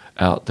people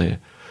out there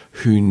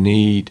who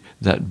need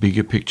that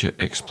bigger picture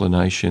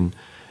explanation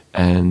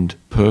and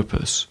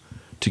purpose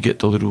to get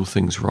the little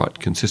things right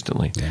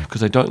consistently,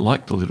 because they don't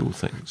like the little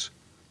things.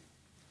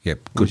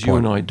 Yep, good point. You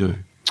and I do.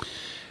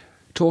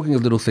 Talking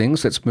of little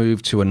things, let's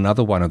move to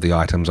another one of the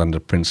items under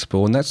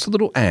principle, and that's the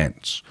little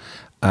ants.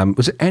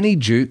 Was it Annie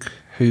Duke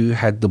who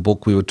had the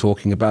book we were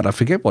talking about? I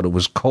forget what it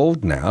was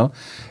called now.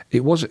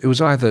 It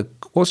was either,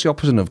 what's the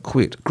opposite of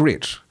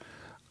grit?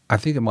 I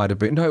think it might have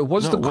been. No, it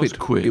was the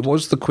quit. It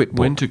was the quit book.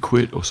 When to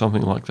quit or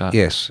something like that.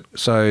 Yes.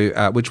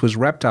 So, which was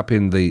wrapped up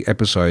in the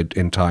episode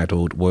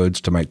entitled Words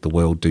to Make the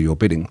World Do Your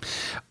Bidding.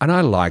 And I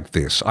like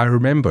this. I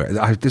remember,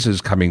 this is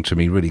coming to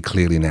me really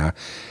clearly now.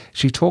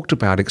 She talked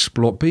about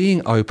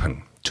being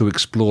open to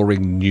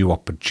exploring new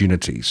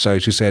opportunities. So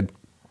she said,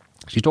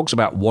 she talks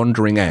about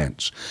wandering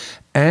ants.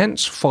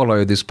 Ants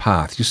follow this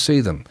path. You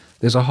see them.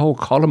 There's a whole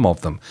column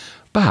of them.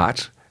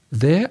 But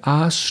there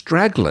are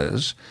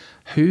stragglers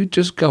who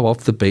just go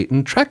off the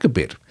beaten track a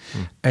bit.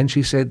 And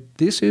she said,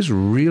 this is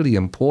really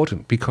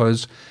important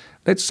because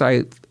let's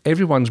say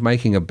everyone's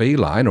making a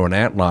beeline or an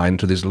outline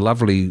to this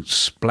lovely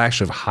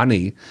splash of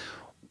honey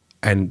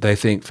and they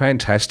think,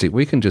 fantastic,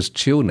 we can just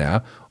chill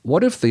now.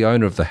 What if the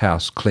owner of the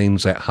house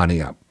cleans that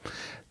honey up?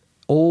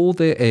 All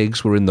their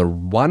eggs were in the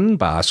one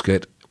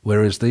basket,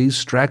 whereas these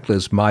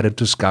stragglers might have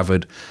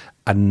discovered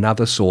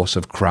another source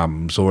of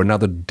crumbs or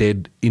another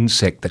dead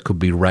insect that could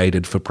be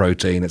raided for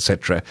protein,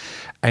 etc.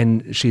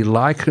 And she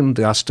likened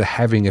us to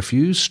having a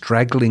few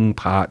straggling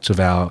parts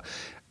of our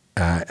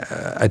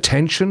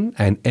attention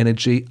and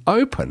energy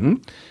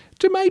open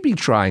to maybe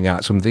trying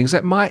out some things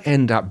that might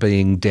end up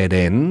being dead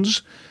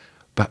ends,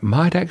 but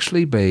might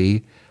actually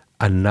be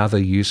another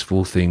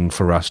useful thing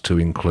for us to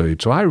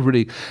include.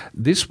 So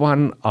this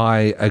one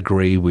I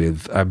agree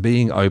with,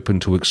 being open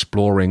to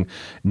exploring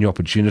new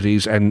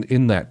opportunities. And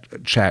in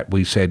that chat,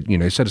 we said,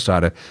 set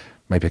aside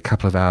maybe a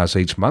couple of hours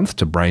each month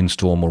to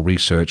brainstorm or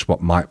research what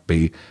might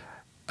be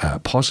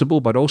possible.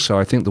 But also,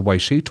 I think the way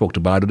she talked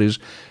about it is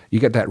you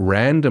get that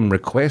random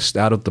request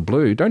out of the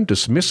blue. Don't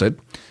dismiss it.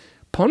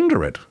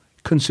 Ponder it.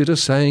 Consider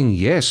saying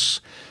yes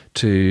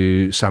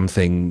to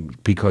something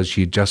because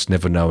you just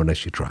never know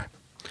unless you try.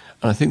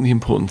 And I think the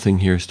important thing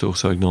here is to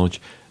also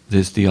acknowledge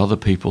there's the other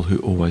people who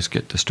always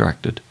get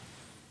distracted.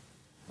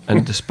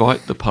 And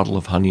despite the puddle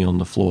of honey on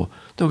the floor,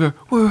 they'll go,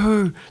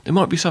 woohoo, there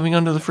might be something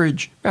under the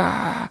fridge.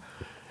 Ah!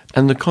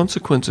 And the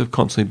consequence of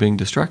constantly being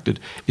distracted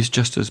is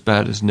just as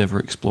bad as never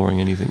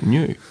exploring anything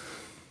new.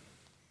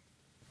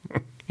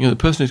 The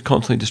person who's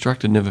constantly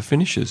distracted never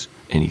finishes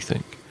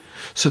anything.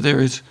 So there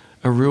is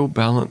a real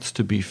balance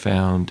to be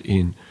found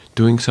in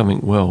doing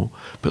something well,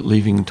 but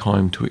leaving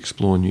time to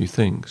explore new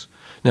things.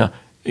 Now,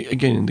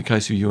 again, in the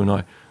case of you and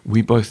I,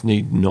 we both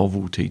need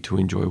novelty to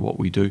enjoy what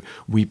we do.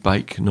 We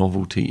bake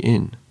novelty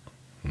in.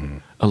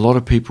 A lot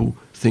of people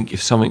think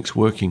if something's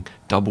working,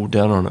 double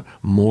down on it.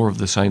 More of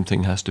the same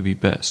thing has to be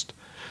best.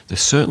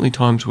 There's certainly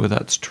times where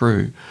that's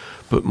true,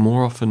 but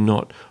more often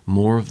not,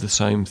 more of the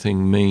same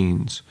thing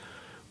means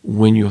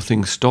when your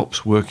thing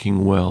stops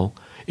working well,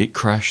 it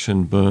crashes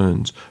and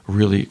burns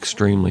really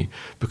extremely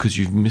because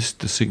you've missed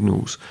the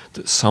signals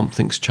that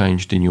something's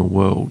changed in your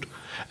world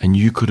and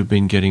you could have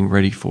been getting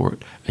ready for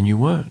it and you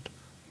weren't.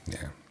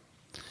 Yeah.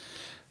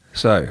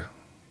 So,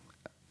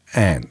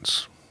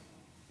 ants,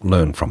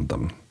 learn from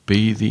them.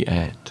 Be the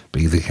ant.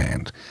 Be the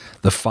ant.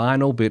 The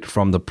final bit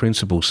from the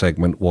principle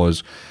segment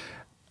was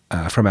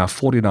from our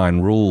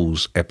 49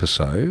 Rules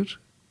episode,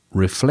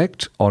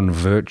 reflect on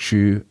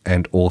virtue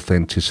and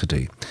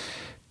authenticity.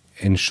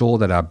 Ensure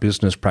that our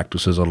business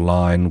practices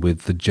align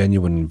with the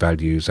genuine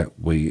values that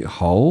we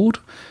hold,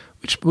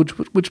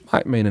 which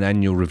might mean an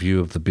annual review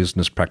of the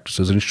business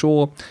practices.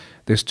 Ensure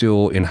they're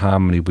still in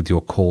harmony with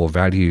your core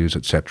values,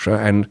 etc.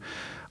 And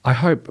I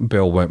hope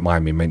Belle won't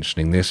mind me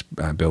mentioning this.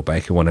 Belle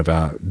Baker, one of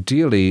our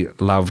dearly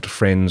loved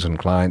friends and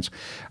clients,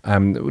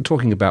 we're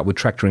talking about with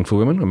Tractoring for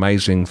Women,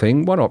 amazing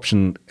thing. One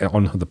option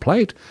on the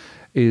plate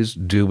is,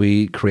 do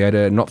we create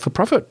a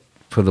not-for-profit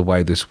for the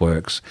way this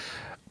works?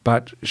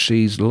 But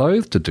she's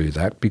loath to do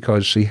that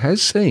because she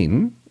has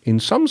seen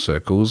in some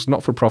circles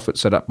not-for-profit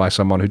set up by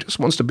someone who just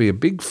wants to be a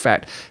big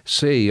fat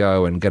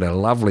CEO and get a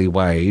lovely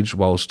wage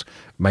whilst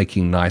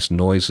making nice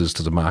noises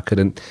to the market.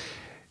 And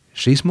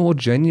she's more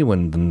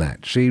genuine than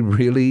that. She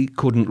really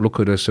couldn't look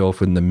at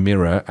herself in the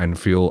mirror and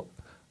feel,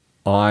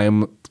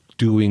 I'm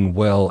doing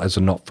well as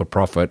a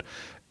not-for-profit,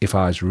 if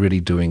I was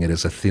really doing it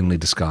as a thinly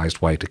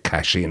disguised way to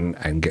cash in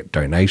and get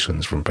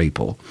donations from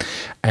people.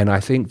 And I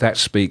think that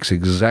speaks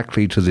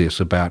exactly to this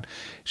about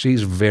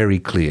she's very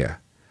clear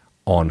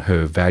on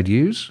her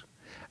values,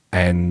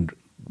 and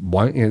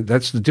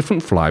that's the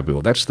different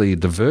flywheel. That's the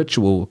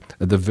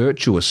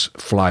virtuous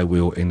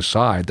flywheel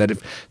inside, that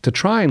if to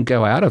try and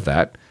go out of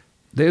that,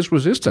 there's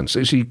resistance.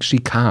 She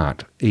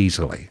can't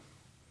easily.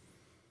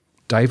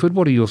 David,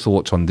 what are your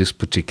thoughts on this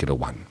particular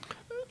one?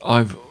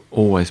 I've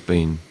always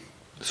been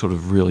sort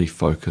of really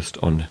focused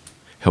on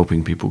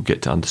helping people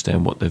get to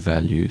understand what their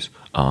values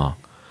are.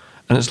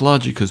 And it's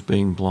largely because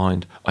being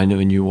blind, I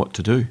never knew what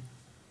to do.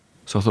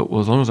 So I thought, well,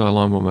 as long as I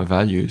align with my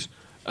values,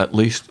 at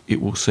least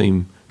it will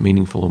seem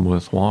meaningful and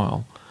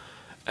worthwhile.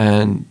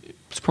 And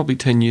it's probably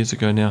 10 years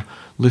ago now,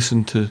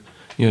 listened to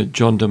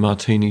John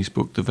DeMartini's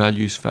book, The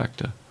Values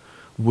Factor,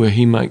 where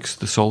he makes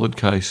the solid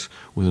case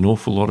with an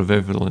awful lot of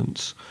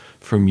evidence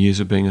from years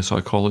of being a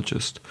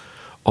psychologist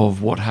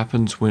of what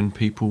happens when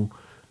people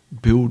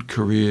build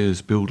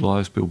careers, build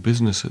lives, build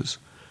businesses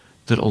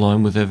that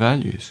align with their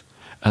values.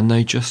 And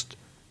they just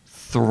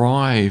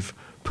thrive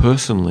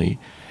personally,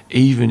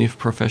 even if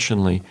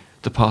professionally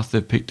the path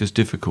they've picked is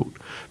difficult.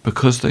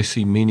 Because they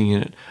see meaning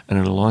in it and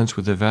it aligns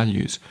with their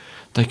values,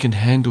 they can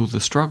handle the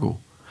struggle.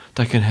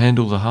 They can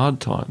handle the hard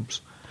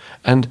times.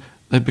 And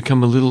they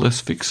become a little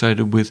less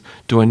fixated with,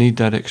 do I need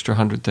that extra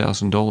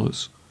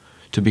 $100,000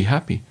 to be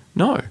happy?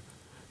 No,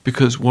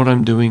 because what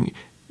I'm doing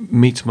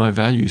meets my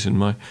values and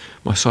my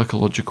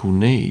psychological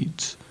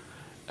needs.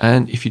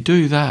 And if you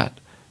do that,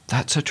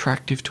 that's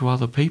attractive to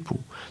other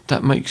people.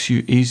 That makes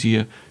you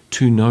easier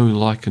to know,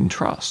 like, and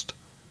trust.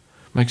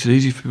 Makes it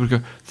easy for people to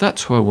go,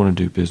 that's who I want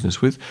to do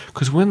business with.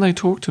 Because when they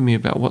talk to me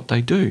about what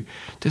they do,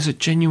 there's a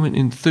genuine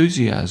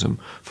enthusiasm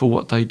for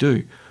what they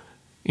do.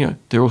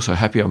 They're also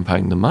happy I'm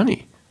paying the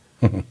money.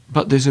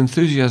 But there's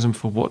enthusiasm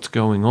for what's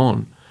going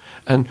on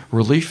and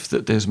relief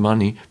that there's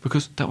money,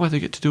 because that way they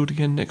get to do it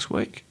again next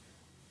week.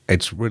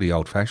 It's really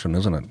old-fashioned,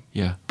 isn't it?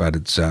 Yeah. But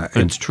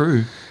it's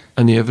true,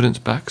 and the evidence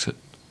backs it.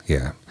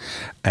 Yeah.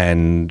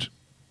 And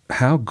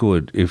how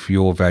good if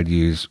your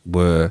values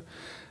were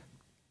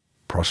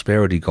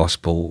prosperity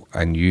gospel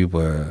and you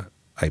were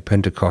a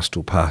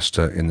Pentecostal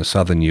pastor in the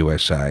southern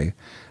USA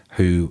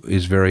who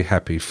is very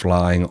happy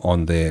flying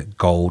on their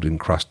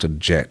gold-encrusted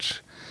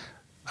jet.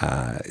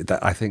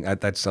 I think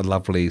that's a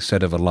lovely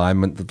set of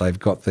alignment that they've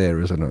got there,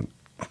 isn't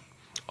it?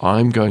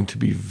 I'm going to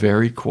be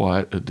very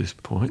quiet at this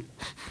point.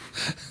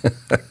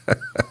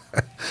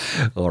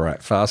 All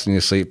right, fasten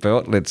your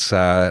seatbelt. Let's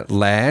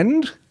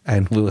land,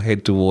 and we'll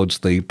head towards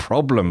the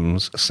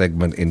problems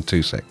segment in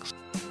 2 secs.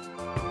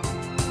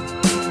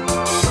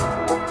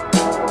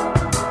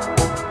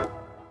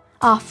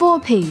 Our 4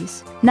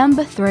 Ps.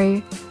 Number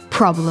 3,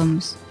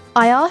 problems.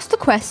 I asked the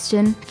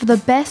question for the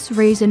best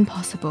reason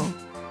possible.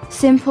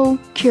 Simple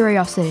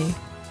curiosity.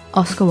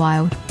 Oscar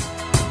Wilde.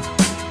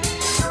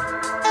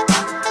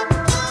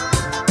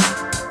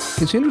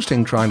 It's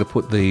interesting trying to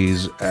put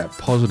these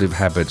positive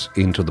habits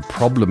into the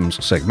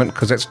problems segment,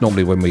 because that's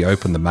normally when we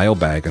open the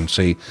mailbag and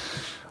see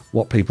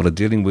what people are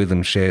dealing with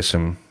and share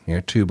some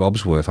 2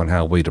 bobs worth on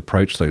how we'd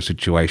approach those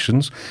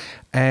situations.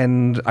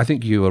 And I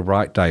think you were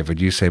right,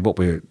 David. You said what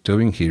we're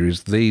doing here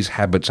is these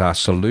habits are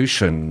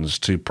solutions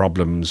to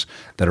problems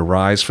that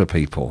arise for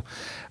people.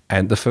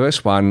 And the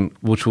first one,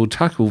 which we'll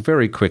tackle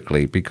very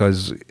quickly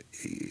because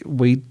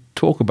we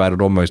talk about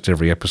it almost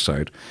every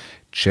episode,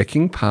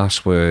 checking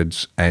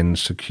passwords and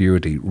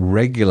security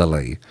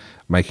regularly,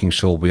 making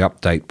sure we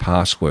update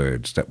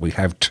passwords, that we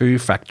have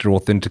two-factor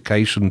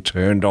authentication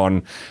turned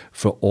on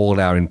for all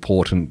our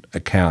important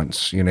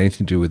accounts,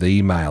 anything to do with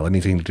email,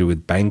 anything to do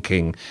with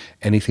banking,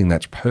 anything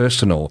that's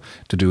personal,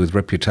 to do with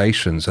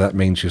reputation. So that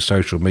means your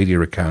social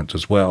media accounts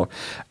as well.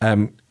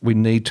 We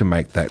need to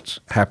make that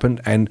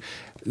happen. And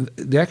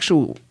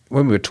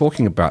when we were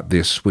talking about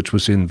this, which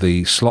was in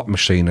the slot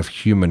machine of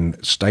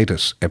human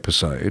status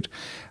episode,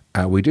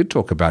 we did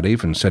talk about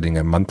even setting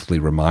a monthly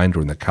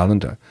reminder in the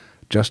calendar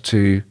just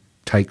to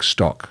take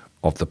stock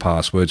of the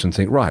passwords and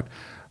think, right,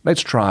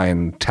 let's try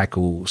and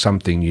tackle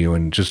something new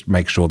and just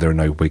make sure there are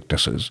no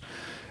weaknesses.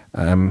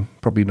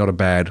 Probably not a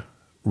bad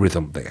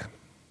rhythm there.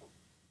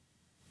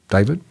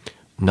 David?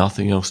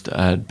 Nothing else to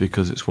add,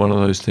 because it's one of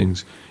those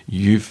things.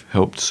 You've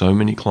helped so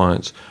many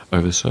clients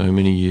over so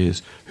many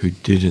years who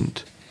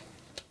didn't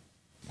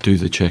do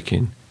the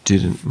check-in,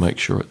 didn't make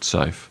sure it's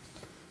safe.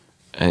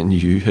 And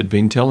you had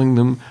been telling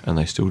them and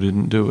they still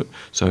didn't do it.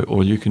 So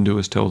all you can do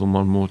is tell them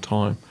one more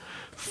time.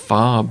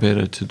 Far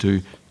better to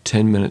do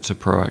 10 minutes of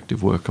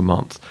proactive work a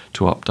month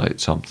to update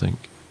something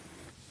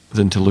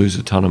than to lose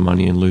a ton of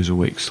money and lose a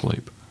week's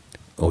sleep.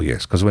 Oh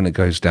yes, because when it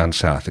goes down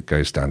south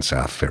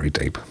very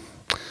deep.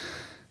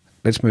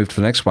 Let's move to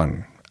the next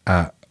one.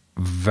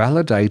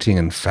 Validating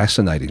and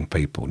fascinating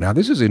people. Now,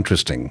 this is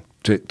interesting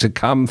to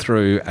come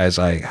through as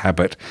a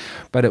habit,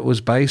 but it was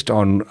based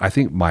on, I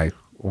think,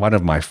 one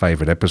of my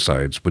favourite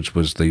episodes, which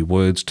was the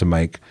words to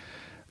make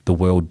the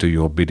world do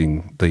your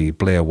bidding, the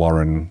Blair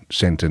Warren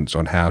sentence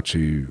on how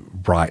to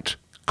write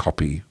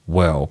copy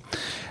well.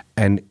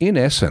 And in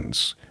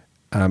essence,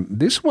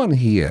 this one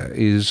here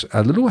is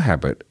a little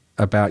habit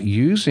about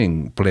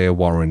using Blair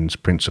Warren's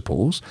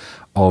principles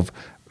of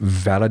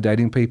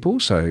validating people,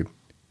 so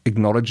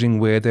acknowledging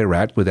where they're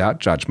at without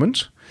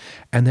judgment,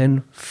 and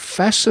then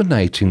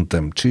fascinating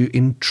them, to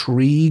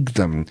intrigue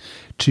them,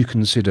 to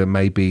consider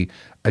maybe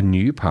a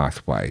new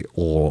pathway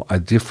or a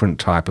different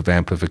type of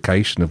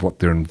amplification of what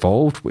they're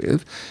involved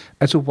with,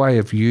 as a way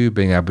of you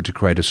being able to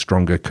create a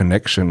stronger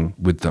connection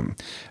with them.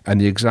 And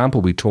the example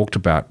we talked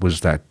about was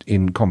that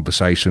in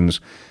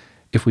conversations,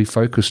 if we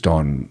focused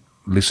on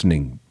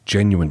listening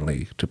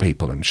genuinely to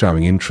people and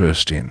showing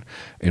interest in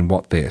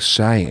what they're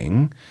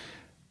saying,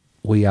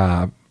 we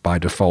are by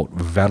default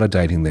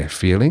validating their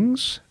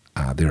feelings,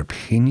 their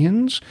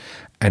opinions,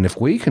 and if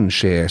we can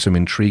share some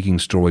intriguing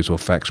stories or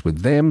facts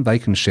with them, they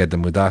can share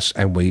them with us,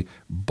 and we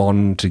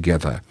bond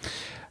together.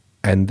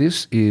 And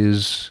this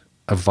is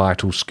a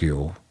vital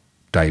skill,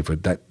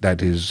 David,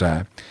 that is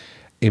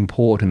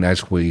important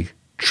as we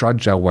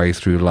trudge our way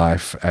through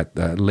life at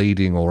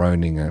leading or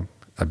owning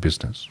a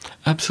business.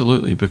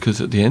 Absolutely, because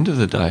at the end of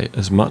the day,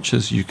 as much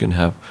as you can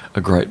have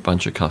a great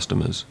bunch of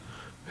customers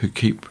who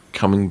keep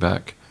coming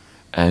back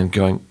and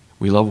going,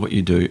 we love what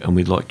you do and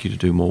we'd like you to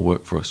do more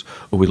work for us,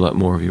 or we'd like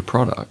more of your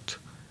product,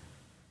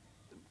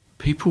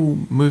 people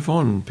move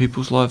on,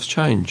 people's lives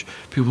change,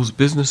 people's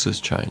businesses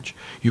change.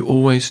 You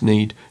always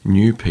need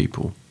new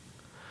people.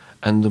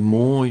 And the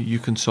more you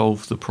can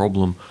solve the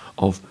problem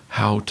of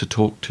how to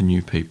talk to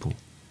new people,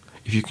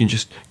 if you can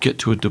just get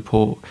to a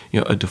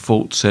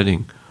default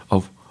setting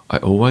of, I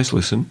always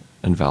listen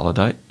and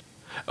validate,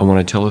 and when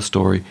I tell a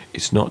story,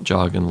 it's not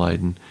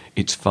jargon-laden,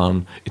 it's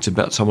fun, it's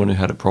about someone who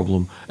had a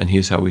problem and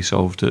here's how we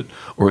solved it,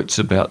 or it's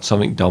about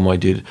something dumb I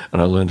did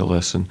and I learned a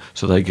lesson,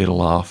 so they get a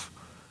laugh.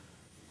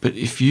 But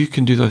if you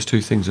can do those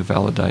two things of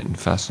validate and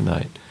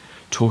fascinate,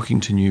 talking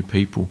to new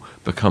people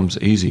becomes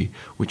easy,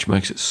 which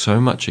makes it so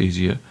much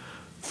easier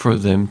for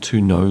them to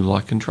know,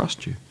 like, and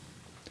trust you.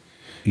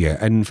 Yeah,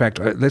 and in fact,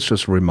 let's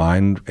just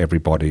remind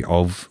everybody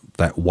of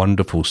that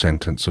wonderful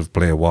sentence of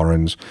Blair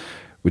Warren's,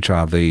 which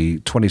are the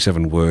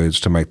 27 words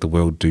to make the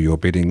world do your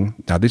bidding.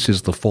 Now, this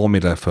is the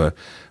formula for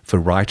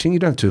writing. You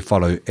don't have to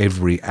follow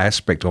every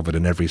aspect of it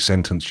in every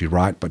sentence you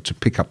write, but to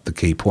pick up the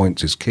key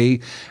points is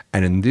key.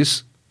 And in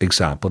this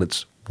example,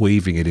 it's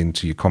weaving it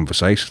into your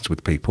conversations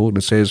with people. And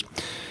it says,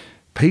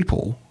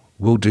 people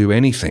will do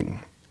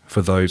anything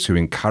for those who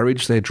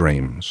encourage their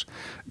dreams,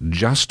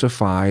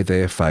 justify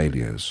their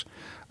failures,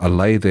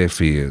 allay their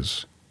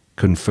fears,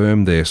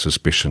 confirm their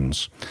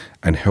suspicions,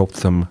 and help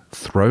them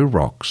throw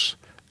rocks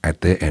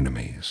at their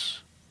enemies.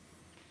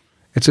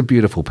 It's a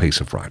beautiful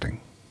piece of writing.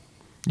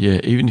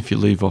 Yeah, even if you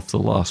leave off the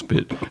last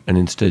bit and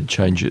instead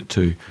change it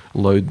to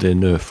load their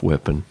Nerf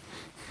weapon.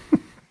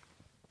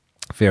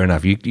 Fair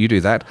enough. You do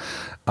that.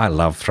 I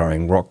love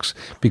throwing rocks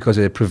because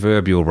they're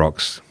proverbial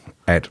rocks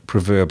at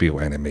proverbial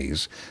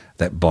enemies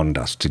that bond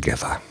us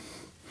together.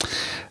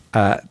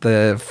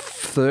 The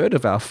third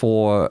of our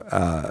four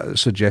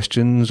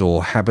suggestions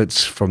or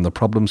habits from the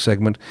problem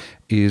segment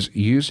is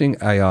using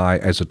AI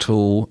as a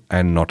tool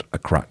and not a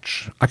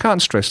crutch. I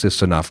can't stress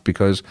this enough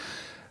because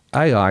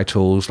AI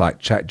tools like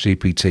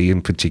ChatGPT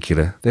in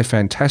particular, they're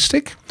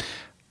fantastic,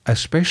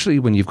 especially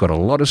when you've got a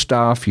lot of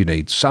stuff you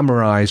need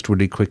summarized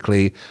really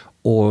quickly,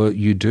 Or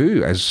you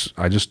do, as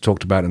I just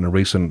talked about in a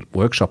recent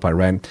workshop I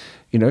ran,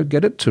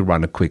 get it to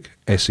run a quick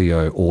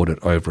SEO audit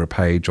over a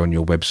page on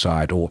your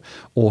website,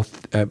 or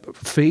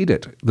feed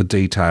it the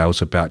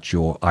details about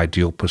your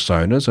ideal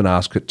personas and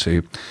ask it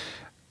to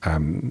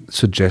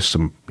suggest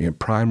some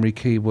primary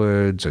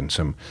keywords and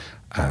some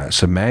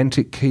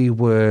semantic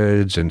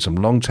keywords and some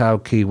long-tail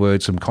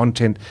keywords, some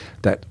content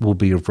that will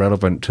be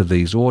relevant to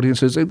these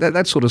audiences.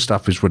 That sort of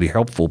stuff is really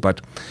helpful. But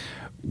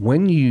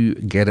when you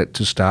get it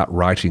to start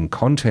writing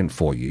content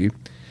for you,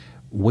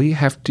 we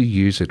have to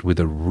use it with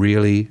a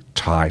really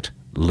tight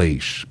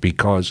leash,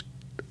 because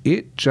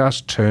it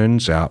just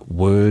turns out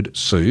word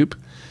soup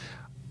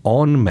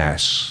en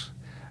masse,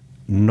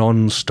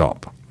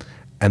 non-stop.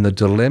 And the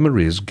dilemma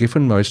is,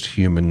 given most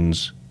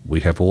humans,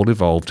 we have all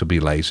evolved to be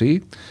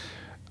lazy,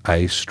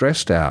 a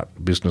stressed out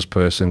business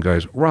person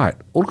goes, right,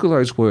 look at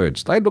those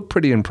words. They look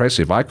pretty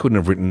impressive. I couldn't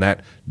have written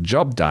that.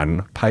 Job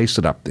done. Paste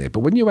it up there. But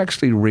when you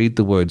actually read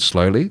the words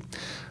slowly,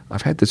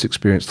 I've had this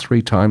experience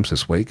 3 times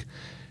this week,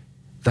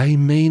 they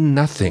mean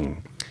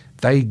nothing.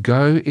 They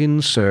go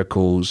in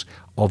circles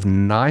of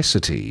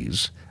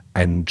niceties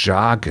and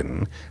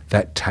jargon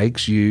that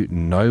takes you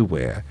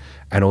nowhere.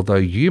 And although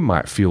you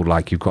might feel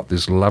like you've got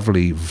this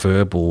lovely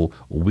verbal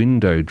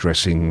window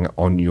dressing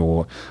on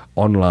your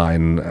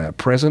online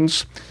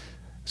presence,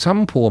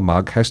 some poor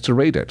mug has to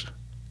read it.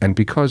 And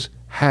because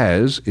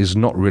has is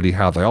not really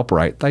how they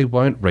operate, they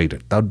won't read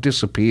it. They'll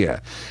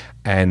disappear.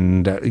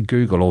 And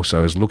Google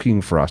also is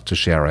looking for us to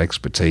share our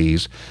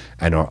expertise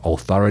and our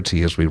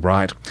authority as we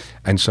write.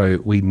 And so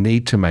we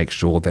need to make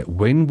sure that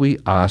when we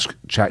ask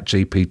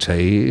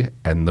ChatGPT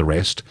and the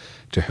rest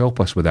to help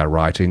us with our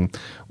writing,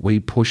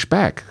 we push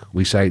back.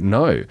 We say,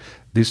 no,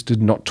 this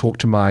did not talk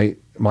to my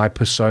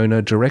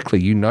persona directly.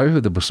 You know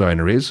who the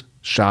persona is.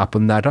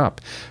 Sharpen that up.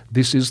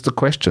 This is the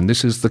question.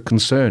 This is the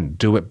concern.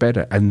 Do it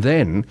better. And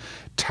then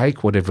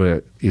take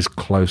whatever is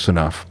close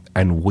enough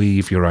and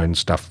weave your own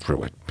stuff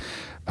through it.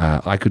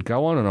 I could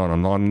go on and on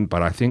and on,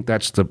 but I think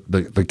that's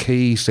the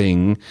key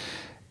thing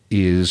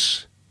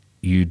is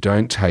you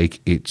don't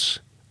take its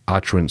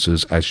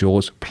utterances as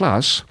yours.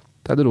 Plus,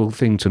 that little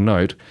thing to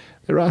note,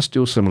 there are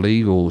still some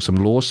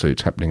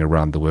lawsuits happening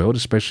around the world,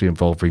 especially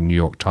involving New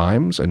York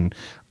Times and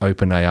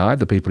OpenAI,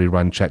 the people who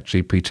run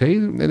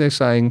ChatGPT. They're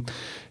saying,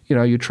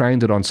 you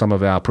trained it on some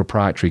of our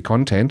proprietary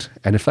content,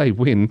 and if they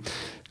win,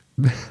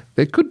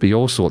 there could be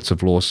all sorts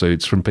of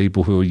lawsuits from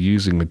people who are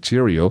using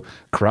material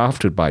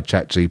crafted by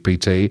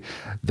ChatGPT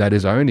that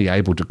is only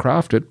able to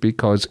craft it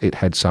because it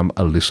had some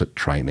illicit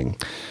training.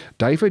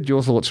 David,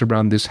 your thoughts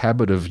around this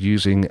habit of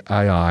using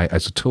AI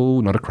as a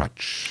tool, not a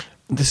crutch?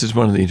 This is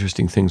one of the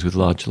interesting things with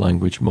large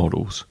language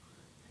models,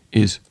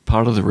 is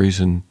part of the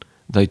reason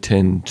they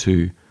tend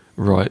to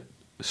write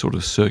sort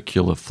of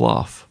circular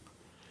fluff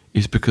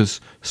is because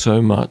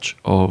so much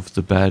of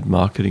the bad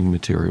marketing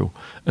material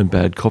and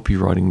bad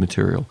copywriting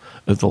material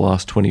of the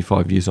last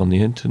 25 years on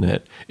the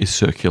internet is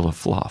circular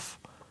fluff.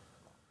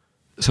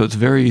 So it's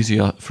very easy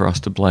for us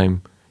to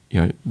blame,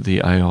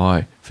 the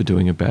AI for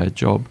doing a bad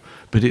job,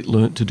 but it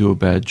learnt to do a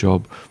bad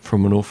job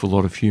from an awful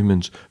lot of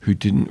humans who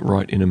didn't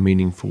write in a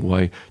meaningful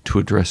way to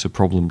address a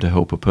problem to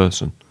help a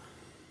person.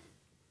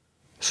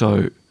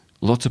 So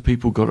lots of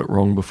people got it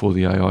wrong before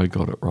the AI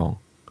got it wrong.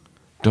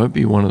 Don't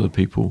be one of the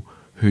people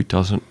who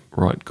doesn't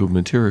write good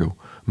material.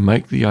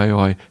 Make the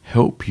AI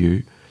help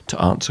you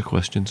to answer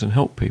questions and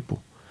help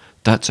people.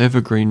 That's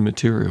evergreen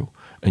material,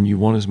 and you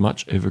want as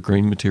much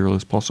evergreen material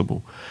as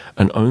possible.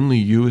 And only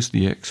you as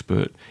the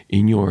expert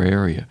in your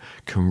area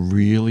can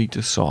really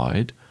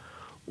decide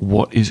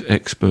what is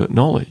expert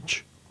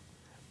knowledge.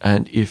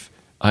 And if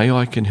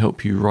AI can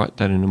help you write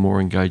that in a more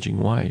engaging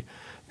way,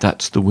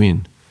 that's the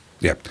win.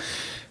 Yeah.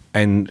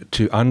 And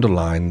to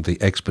underline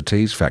the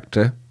expertise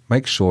factor,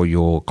 make sure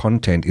your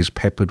content is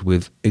peppered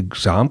with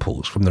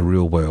examples from the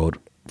real world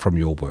from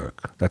your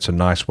work. That's a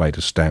nice way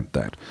to stamp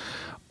that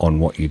on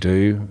what you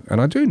do. And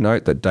I do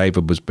note that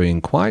David was being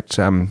quite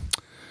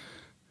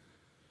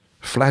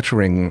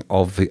flattering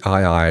of the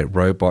AI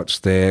robots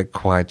there,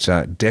 quite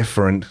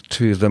deferent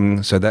to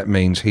them. So that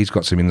means he's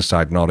got some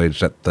inside knowledge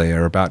that they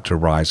are about to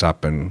rise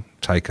up and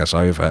take us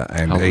over.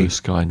 And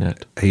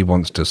Skynet. He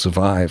wants to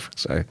survive.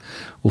 So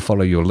we'll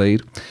follow your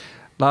lead.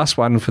 Last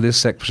one for this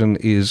section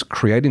is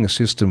creating a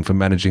system for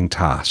managing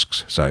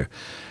tasks. So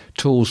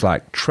tools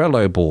like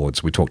Trello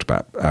boards, we talked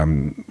about,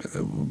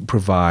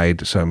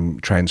 provide some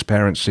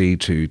transparency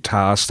to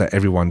tasks that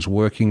everyone's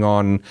working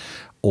on,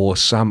 or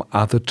some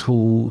other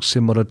tool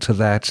similar to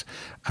that.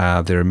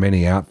 There are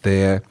many out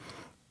there.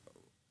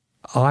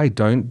 I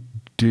don't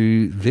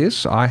do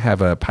this. I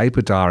have a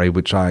paper diary,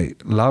 which I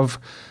love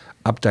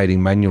updating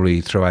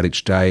manually throughout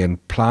each day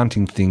and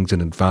planting things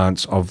in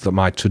advance of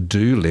my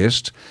to-do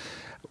list,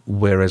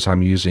 whereas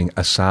I'm using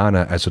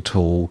Asana as a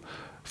tool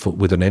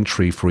with an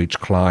entry for each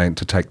client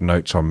to take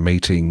notes on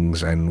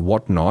meetings and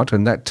whatnot,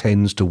 and that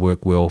tends to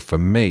work well for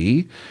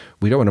me.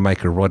 We don't want to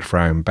make a rod for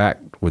our own back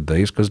with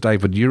these, because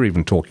David, you're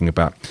even talking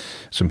about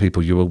some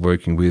people you were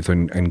working with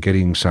and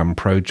getting some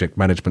project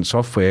management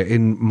software.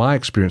 In my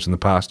experience in the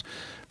past,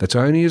 that's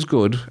only as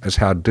good as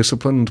how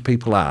disciplined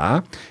people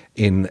are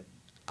in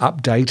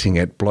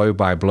updating it blow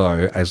by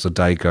blow as the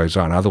day goes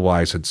on.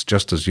 Otherwise, it's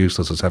just as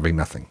useless as having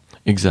nothing.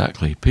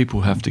 Exactly.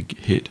 People have to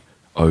hit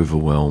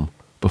overwhelm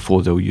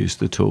before they'll use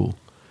the tool.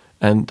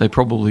 And they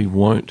probably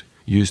won't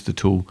use the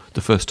tool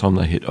the first time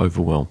they hit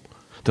overwhelm.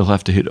 They'll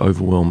have to hit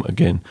overwhelm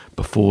again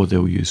before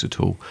they'll use a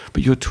tool.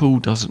 But your tool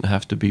doesn't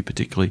have to be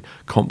particularly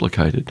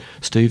complicated.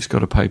 Steve's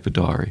got a paper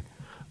diary.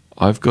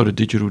 I've got a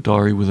digital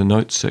diary with a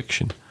notes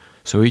section.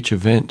 So each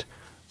event,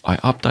 I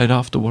update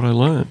after what I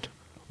learned,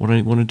 what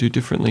I want to do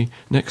differently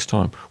next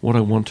time, what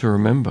I want to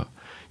remember.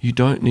 You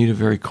don't need a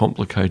very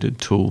complicated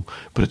tool,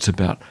 but it's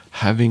about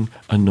having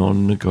a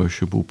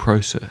non-negotiable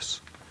process.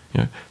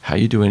 You know, how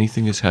you do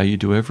anything is how you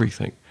do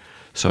everything.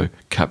 So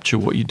capture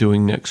what you're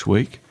doing next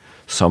week,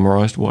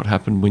 summarize what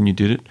happened when you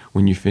did it,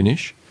 when you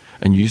finish,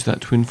 and use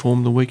that to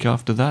inform the week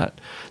after that.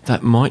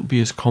 That might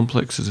be as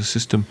complex as a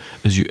system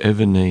as you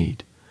ever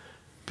need.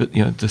 But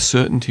you know, the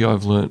certainty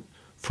I've learnt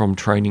from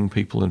training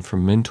people and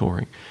from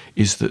mentoring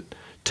is that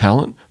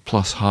talent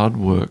plus hard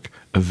work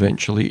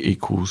eventually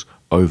equals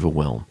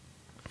overwhelm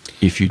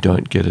if you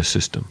don't get a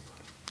system.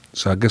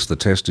 So I guess the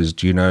test is,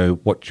 do you know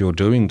what you're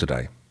doing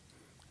today?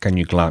 Can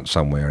you glance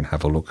somewhere and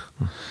have a look?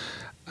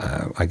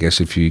 I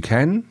guess if you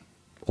can,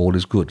 all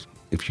is good.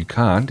 If you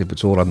can't, if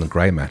it's all on the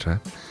grey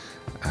matter,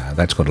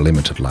 that's got a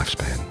limited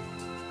lifespan.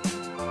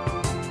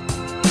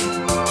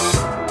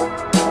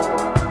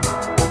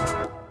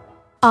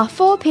 Our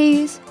 4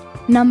 Ps.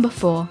 Number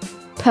 4.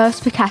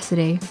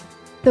 Perspicacity.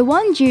 The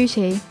one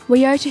duty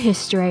we owe to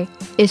history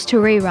is to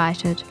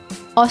rewrite it.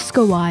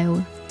 Oscar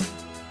Wilde.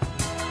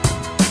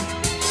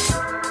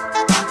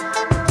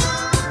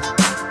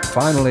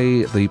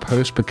 Finally, the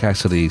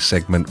perspicacity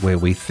segment, where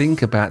we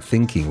think about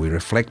thinking. We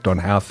reflect on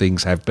how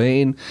things have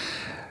been,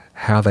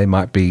 how they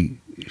might be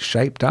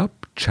shaped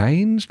up,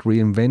 changed,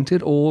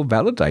 reinvented, or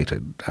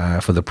validated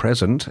for the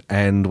present.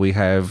 And we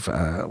have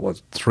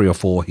 3 or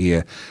 4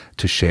 here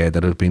to share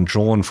that have been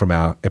drawn from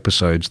our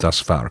episodes thus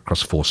far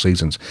across 4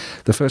 seasons.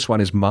 The first one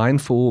is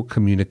mindful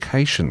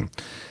communication.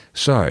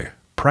 So,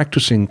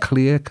 practicing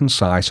clear,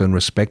 concise, and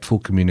respectful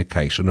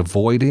communication,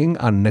 avoiding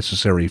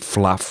unnecessary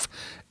fluff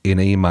in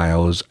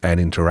emails and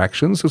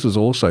interactions. This is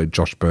also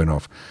Josh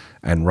Bernoff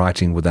and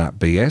Writing Without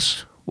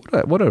BS.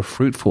 What a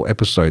fruitful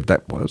episode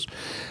that was.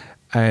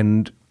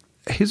 And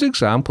his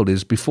example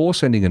is, before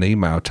sending an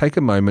email, take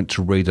a moment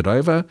to read it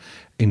over,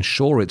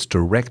 ensure it's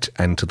direct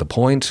and to the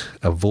point,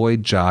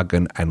 avoid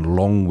jargon and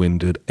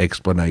long-winded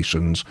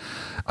explanations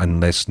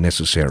unless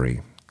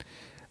necessary.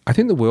 I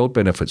think the world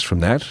benefits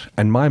from that,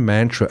 and my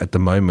mantra at the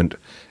moment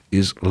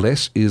is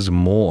less is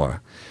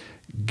more.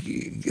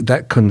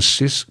 That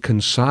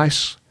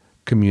concise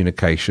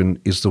communication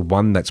is the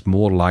one that's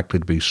more likely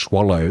to be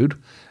swallowed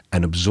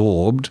and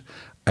absorbed,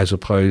 as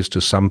opposed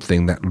to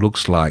something that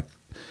looks like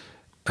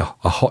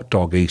a hot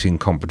dog eating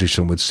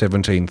competition with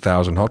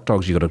 17,000 hot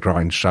dogs you've got to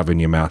try and shove in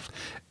your mouth.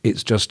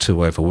 It's just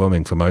too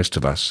overwhelming for most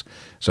of us.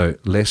 So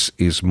less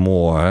is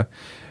more,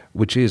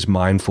 which is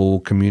mindful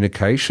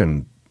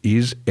communication.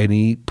 Is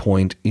any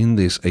point in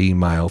this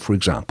email, for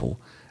example,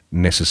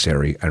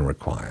 necessary and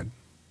required?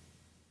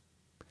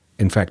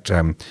 In fact,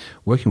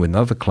 working with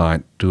another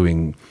client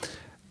doing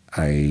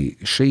a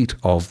sheet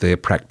of their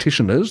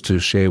practitioners to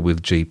share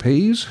with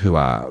GPs who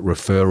are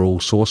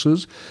referral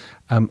sources,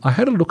 I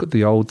had a look at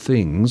the old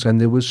things,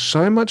 and there was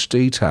so much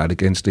detail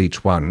against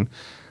each one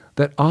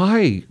that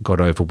I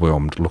got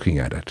overwhelmed looking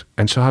at it.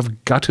 And so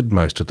I've gutted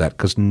most of that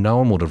because no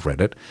one would have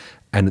read it,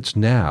 and it's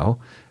now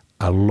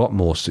a lot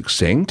more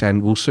succinct,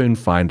 and we'll soon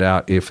find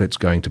out if it's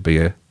going to be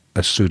a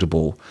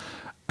suitable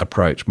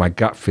approach. My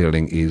gut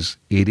feeling is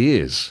it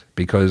is,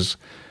 because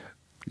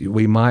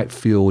we might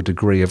feel a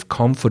degree of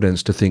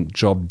confidence to think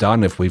job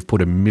done if we've put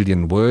 1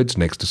 million words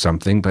next to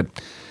something, but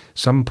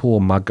some poor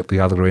mug at the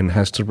other end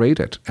has to read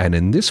it. And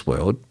in this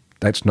world,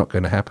 that's not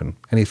going to happen.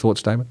 Any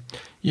thoughts, Damon?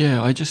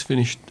 Yeah, I just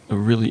finished a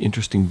really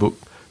interesting book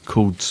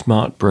called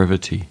Smart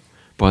Brevity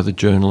by the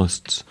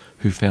journalists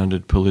who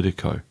founded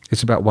Politico.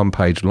 It's about 1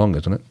 page long,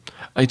 isn't it?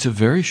 It's a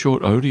very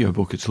short audio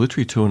book. It's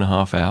literally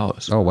 2.5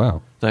 hours. Oh,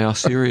 wow. They are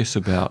serious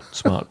about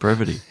smart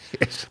brevity.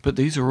 Yes. But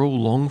these are all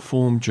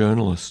long-form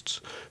journalists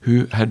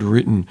who had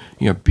written,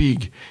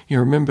 big,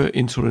 remember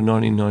in sort of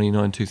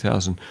 1999,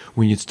 2000,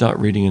 when you'd start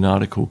reading an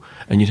article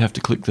and you'd have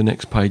to click the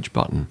next page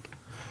button.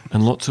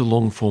 And lots of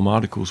long-form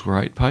articles were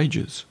 8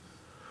 pages.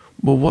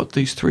 Well, what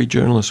these 3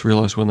 journalists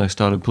realised when they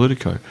started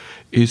Politico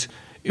is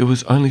it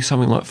was only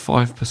something like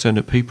 5%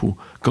 of people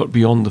got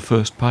beyond the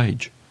first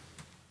page.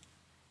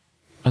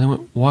 And they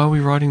went, why are we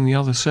writing the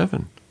other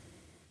 7?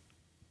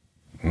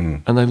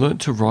 And they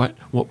learnt to write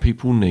what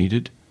people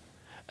needed,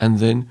 and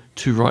then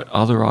to write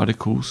other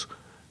articles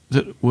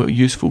that were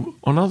useful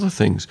on other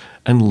things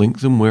and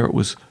link them where it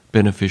was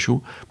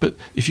beneficial. But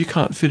if you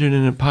can't fit it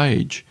in a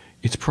page,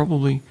 it's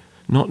probably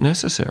not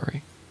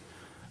necessary.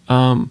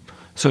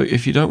 So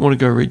if you don't want to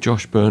go read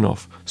Josh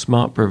Bernoff,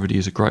 Smart Brevity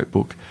is a great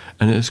book,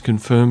 and it has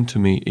confirmed to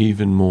me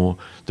even more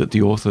that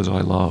the authors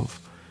I love,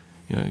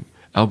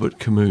 Albert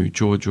Camus,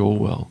 George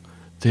Orwell,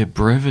 their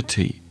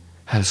brevity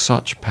has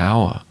such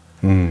power,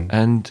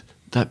 and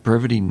that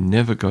brevity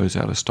never goes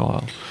out of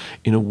style.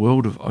 In a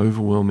world of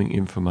overwhelming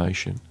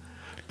information,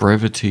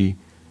 brevity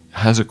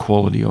has a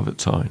quality of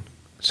its own.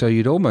 So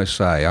you'd almost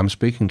say, I'm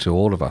speaking to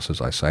all of us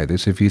as I say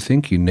this, if you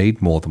think you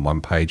need more than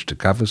one page to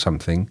cover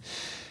something,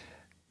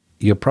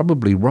 you're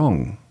probably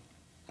wrong.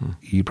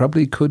 You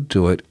probably could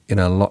do it in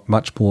a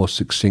much more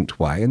succinct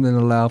way and then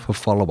allow for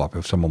follow-up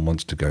if someone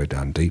wants to go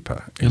down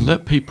deeper. And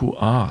let people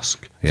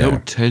ask. Yeah. They'll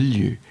tell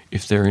you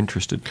if they're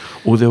interested,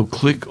 or they'll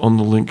click on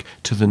the link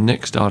to the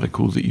next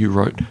article that you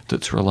wrote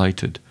that's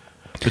related.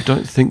 But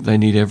don't think they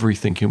need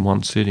everything in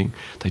one sitting.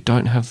 They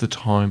don't have the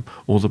time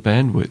or the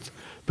bandwidth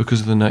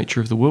because of the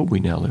nature of the world we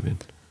now live in.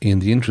 In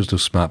the interest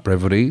of smart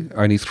brevity,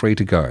 only 3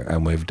 to go,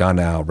 and we've done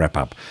our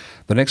wrap-up.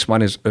 The next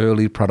one is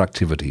early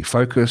productivity.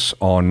 Focus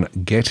on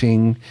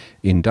getting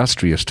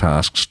industrious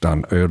tasks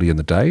done early in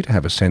the day to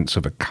have a sense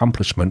of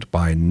accomplishment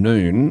by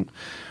noon,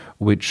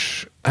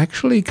 which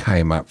actually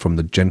came up from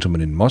the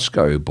Gentleman in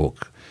Moscow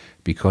book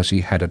because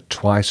he had a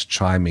twice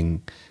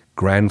chiming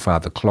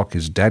grandfather clock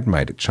his dad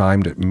made. It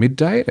chimed at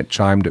midday and it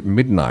chimed at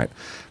midnight.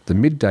 The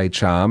midday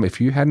charm,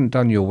 if you hadn't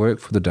done your work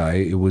for the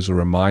day, it was a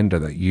reminder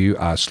that you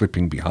are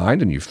slipping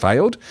behind and you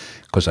failed,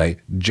 because a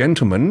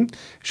gentleman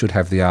should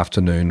have the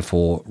afternoon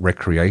for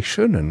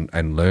recreation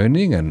and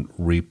learning and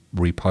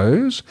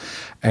repose.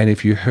 And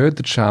if you heard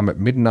the charm at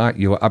midnight,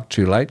 you were up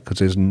too late, because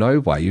there's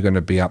no way you're going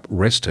to be up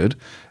rested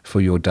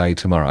for your day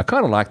tomorrow. I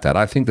kind of like that.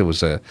 I think there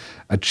was a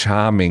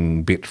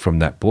charming bit from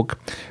that book.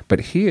 But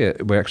here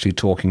we're actually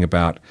talking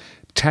about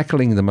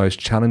tackling the most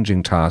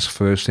challenging task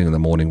first thing in the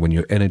morning when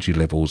your energy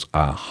levels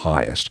are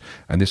highest.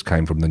 And this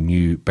came from the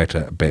New,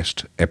 Better,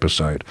 Best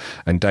episode.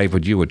 And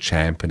David, you were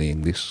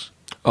championing this.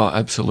 Oh,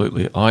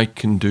 absolutely. I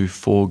can do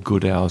 4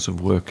 good hours of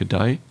work a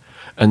day,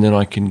 and then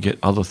I can get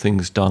other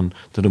things done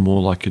that are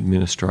more like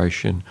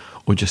administration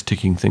or just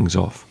ticking things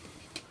off.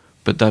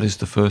 But that is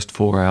the first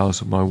 4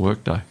 hours of my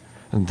workday,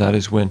 and that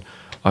is when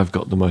I've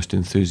got the most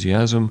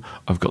enthusiasm,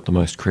 I've got the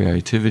most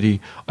creativity,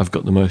 I've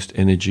got the most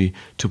energy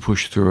to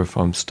push through if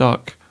I'm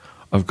stuck,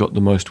 I've got the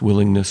most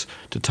willingness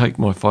to take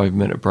my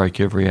 5-minute break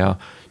every hour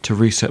to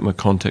reset my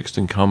context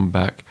and come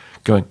back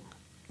going,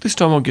 this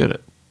time I'll get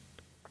it.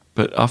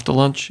 But after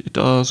lunch, it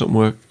doesn't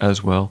work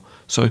as well.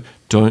 So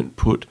don't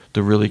put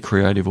the really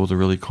creative or the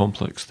really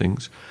complex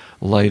things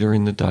later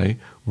in the day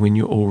when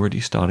you're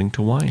already starting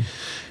to wane.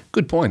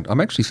 Good point. I'm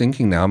actually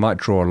thinking now I might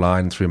draw a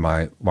line through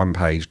my 1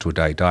 page to a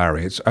day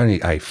diary. It's only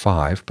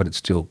A5, but it's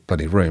still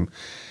plenty of room.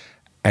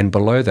 And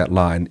below that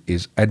line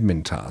is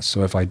admin tasks.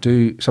 So if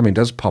something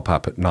does pop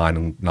up at 9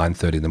 and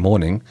 9:30 in the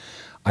morning,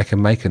 I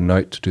can make a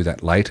note to do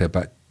that later,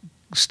 but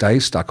stay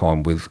stuck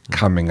on with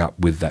coming up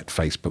with that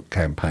Facebook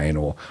campaign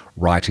or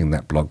writing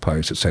that blog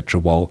post,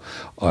 etc.,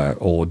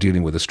 or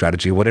dealing with a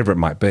strategy or whatever it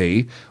might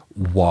be,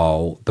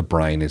 while the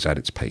brain is at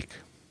its peak.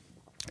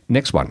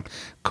 Next one,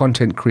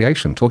 content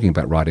creation, talking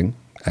about writing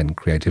and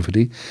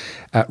creativity.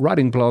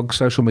 Writing blogs,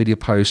 social media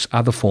posts,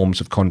 other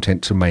forms of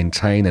content to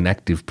maintain an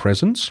active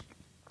presence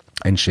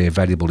and share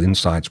valuable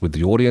insights with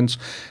the audience.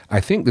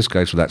 I think this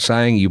goes without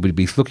saying. You would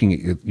be looking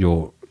at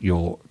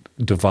your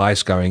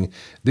device going,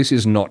 this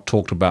is not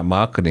talked about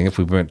marketing if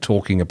we weren't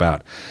talking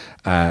about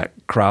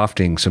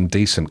crafting some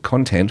decent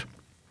content.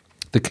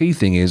 The key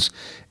thing is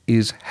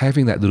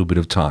having that little bit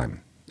of time,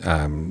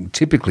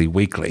 typically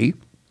weekly,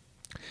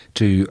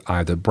 to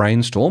either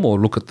brainstorm or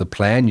look at the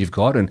plan you've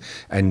got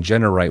and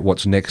generate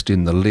what's next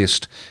in the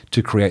list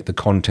to create the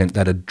content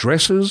that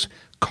addresses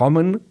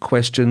common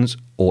questions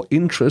or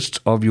interests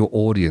of your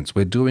audience.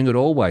 We're doing it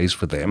always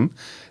for them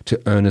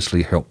to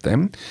earnestly help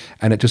them,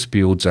 and it just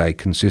builds a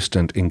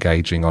consistent,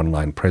 engaging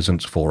online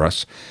presence for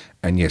us.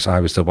 And yes, I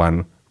was the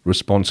one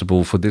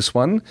responsible for this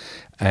one,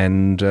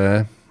 and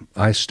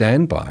I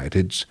stand by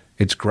it.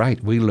 It's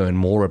great. We learn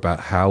more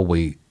about how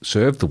we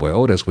serve the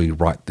world as we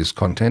write this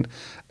content,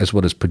 as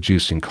well as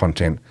producing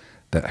content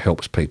that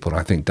helps people.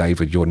 I think,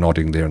 David, you're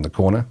nodding there in the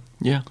corner.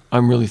 Yeah,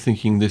 I'm really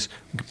thinking this,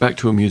 back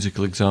to a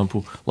musical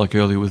example, like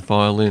earlier with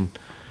violin.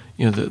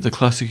 The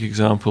classic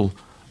example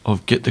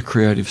of get the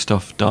creative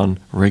stuff done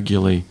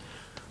regularly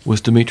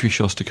was Dmitri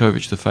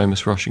Shostakovich, the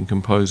famous Russian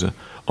composer,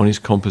 on his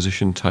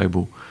composition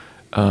table,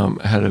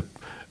 had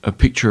a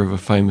picture of a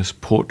famous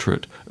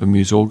portrait of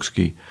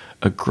Mussorgsky,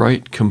 a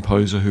great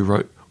composer who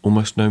wrote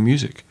almost no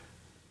music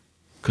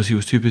because he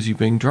was too busy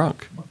being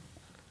drunk.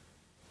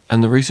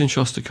 And the reason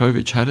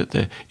Shostakovich had it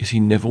there is he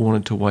never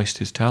wanted to waste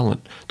his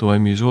talent the way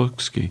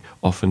Mussorgsky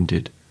often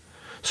did.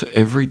 So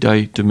every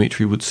day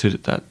Dmitri would sit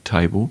at that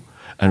table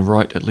and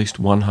write at least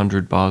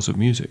 100 bars of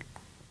music,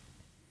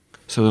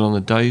 so that on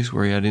the days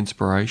where he had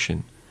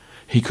inspiration,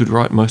 he could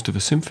write most of a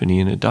symphony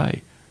in a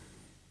day.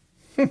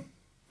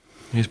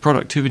 His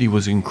productivity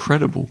was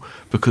incredible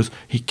because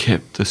he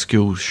kept the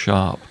skills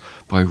sharp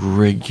by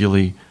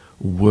regularly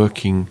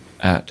working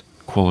at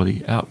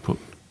quality output.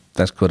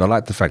 That's good. I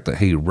like the fact that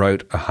he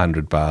wrote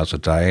 100 bars a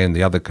day and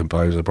the other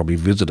composer probably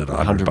visited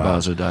 100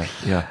 bars a day,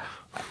 yeah.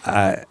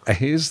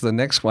 Here's the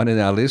next one in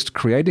our list,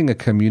 creating a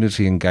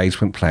community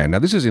engagement plan. Now,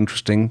 this is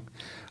interesting.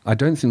 I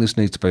don't think this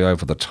needs to be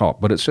over the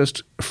top, but it's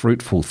just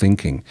fruitful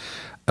thinking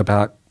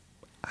about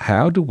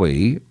how do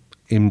we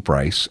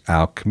embrace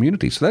our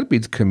community. So that'd be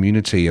the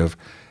community of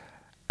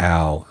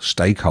our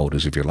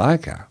stakeholders, if you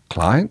like, our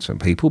clients and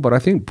people. But I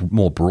think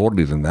more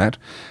broadly than that,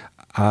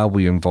 are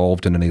we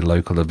involved in any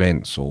local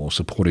events or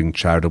supporting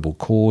charitable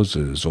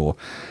causes or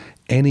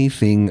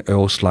anything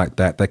else like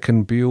that that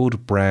can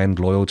build brand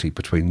loyalty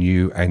between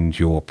you and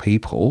your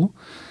people?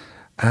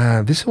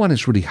 This one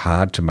is really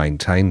hard to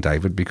maintain,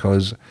 David,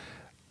 because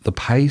the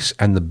pace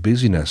and the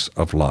busyness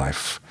of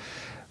life,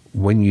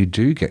 when you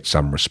do get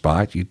some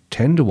respite, you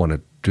tend to want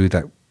to do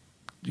that,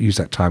 use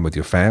that time with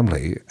your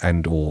family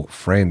and or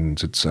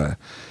friends. It's an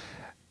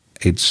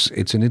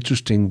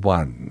interesting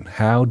one.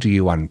 How do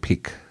you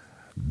unpick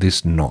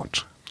this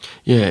knot?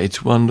 Yeah,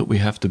 it's one that we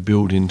have to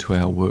build into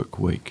our work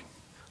week.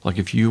 Like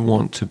if you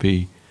want to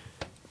be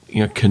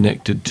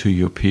connected to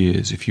your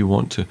peers, if you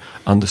want to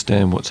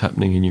understand what's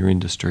happening in your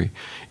industry,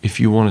 if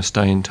you want to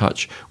stay in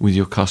touch with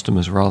your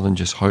customers rather than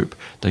just hope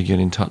they get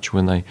in touch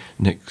when they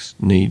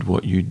next need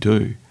what you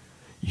do,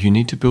 you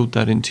need to build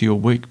that into your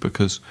week,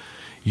 because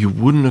you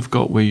wouldn't have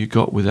got where you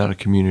got without a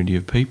community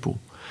of people.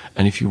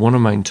 And if you want to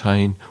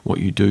maintain what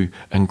you do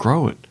and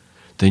grow it,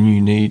 then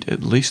you need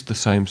at least the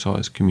same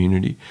size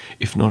community,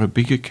 if not a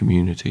bigger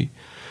community,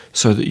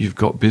 so that you've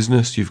got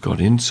business, you've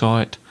got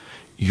insight,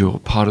 you're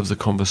part of the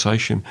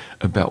conversation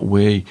about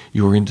where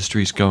your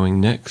industry is going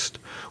next.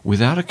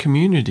 Without a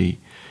community,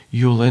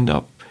 you'll end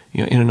up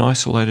in an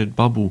isolated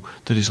bubble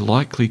that is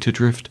likely to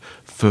drift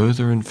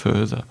further and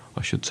further,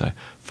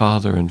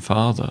 farther and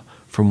farther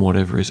from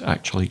whatever is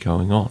actually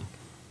going on.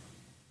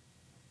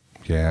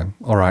 Yeah,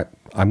 all right.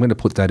 I'm going to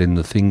put that in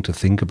the thing to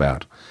think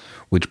about,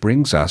 which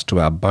brings us to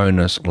our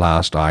bonus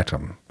last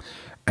item.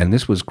 And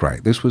this was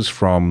great. This was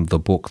from the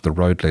book The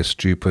Road Less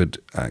Stupid,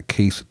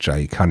 Keith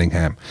J.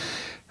 Cunningham.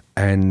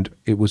 And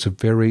it was a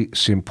very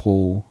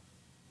simple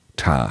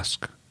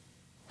task.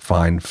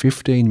 Find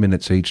 15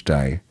 minutes each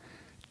day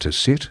to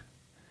sit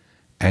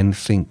and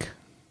think.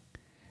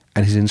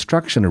 And his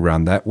instruction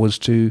around that was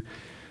to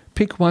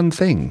pick one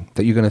thing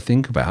that you're going to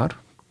think about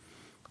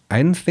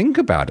and think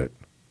about it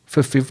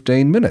for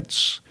 15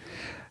 minutes.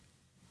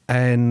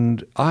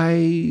 And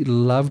I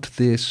loved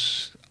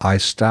this. I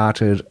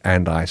started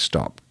and I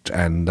stopped.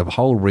 And the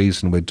whole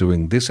reason we're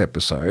doing this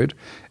episode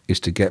is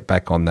to get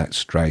back on that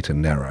straight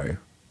and narrow.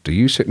 Do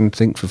you sit and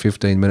think for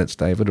 15 minutes,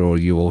 David, or are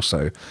you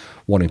also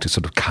wanting to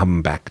sort of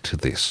come back to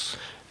this?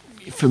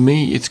 For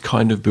me, it's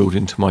kind of built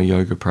into my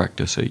yoga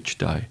practice each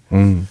day.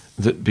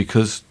 That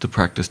because the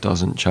practice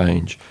doesn't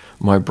change,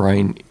 my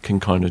brain can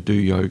kind of do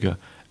yoga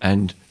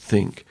and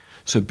think.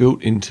 So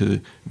built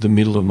into the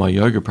middle of my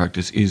yoga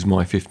practice is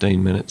my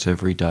 15 minutes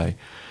every day.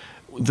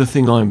 The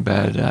thing I'm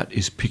bad at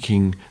is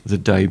picking the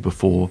day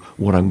before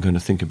what I'm going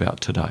to think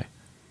about today.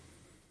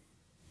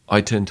 I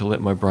tend to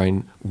let my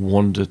brain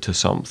wander to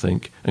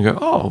something and go,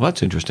 oh,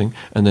 that's interesting,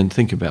 and then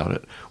think about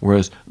it.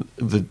 Whereas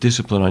the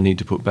discipline I need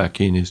to put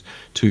back in is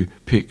to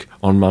pick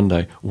on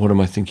Monday, what am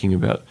I thinking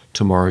about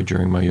tomorrow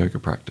during my yoga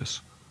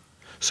practice?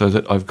 So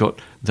that I've got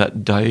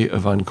that day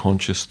of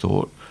unconscious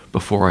thought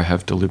before I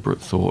have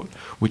deliberate thought,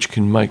 which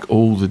can make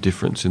all the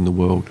difference in the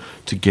world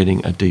to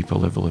getting a deeper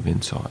level of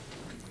insight.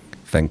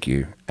 Thank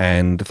you.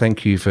 And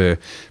thank you for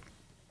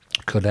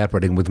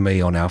collaborating with me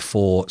on our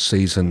 4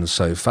 seasons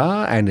so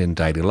far and in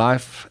daily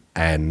life,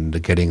 and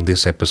getting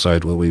this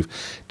episode where we've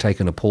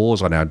taken a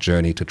pause on our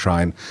journey to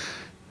try and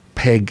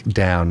peg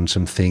down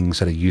some things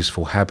that are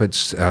useful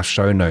habits. Our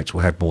show notes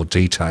will have more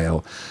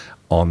detail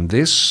on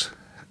this.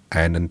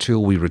 And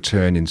until we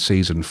return in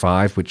season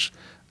 5, which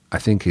I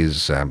think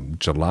is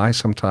July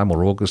sometime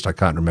or August, I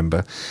can't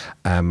remember,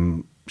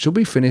 should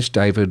we finish,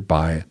 David,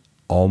 by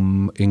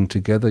om-ing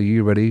together? Are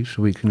you ready?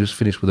 So we can just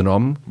finish with an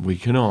om? We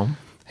can om.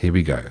 Here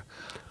we go.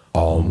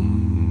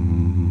 Om.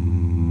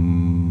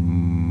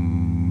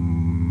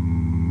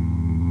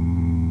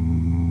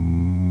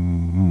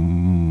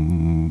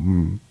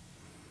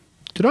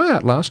 Did I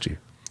outlast you?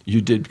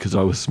 You did, because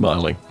I was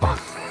smiling.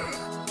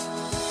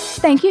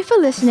 Thank you for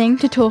listening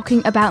to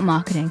Talking About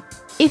Marketing.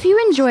 If you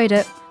enjoyed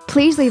it,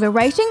 please leave a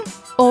rating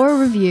or a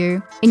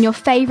review in your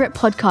favourite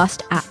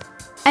podcast app.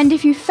 And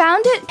if you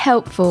found it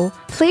helpful,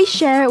 please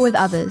share it with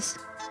others.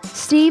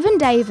 Steve and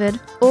David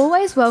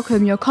always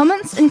welcome your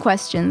comments and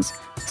questions,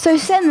 so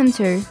send them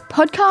to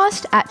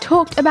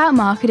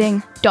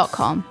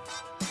podcast@talkedaboutmarketing.com.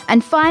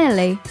 And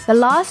finally, the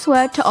last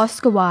word to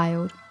Oscar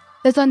Wilde.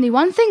 There's only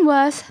one thing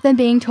worse than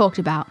being talked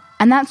about,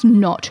 and that's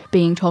not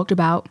being talked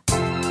about.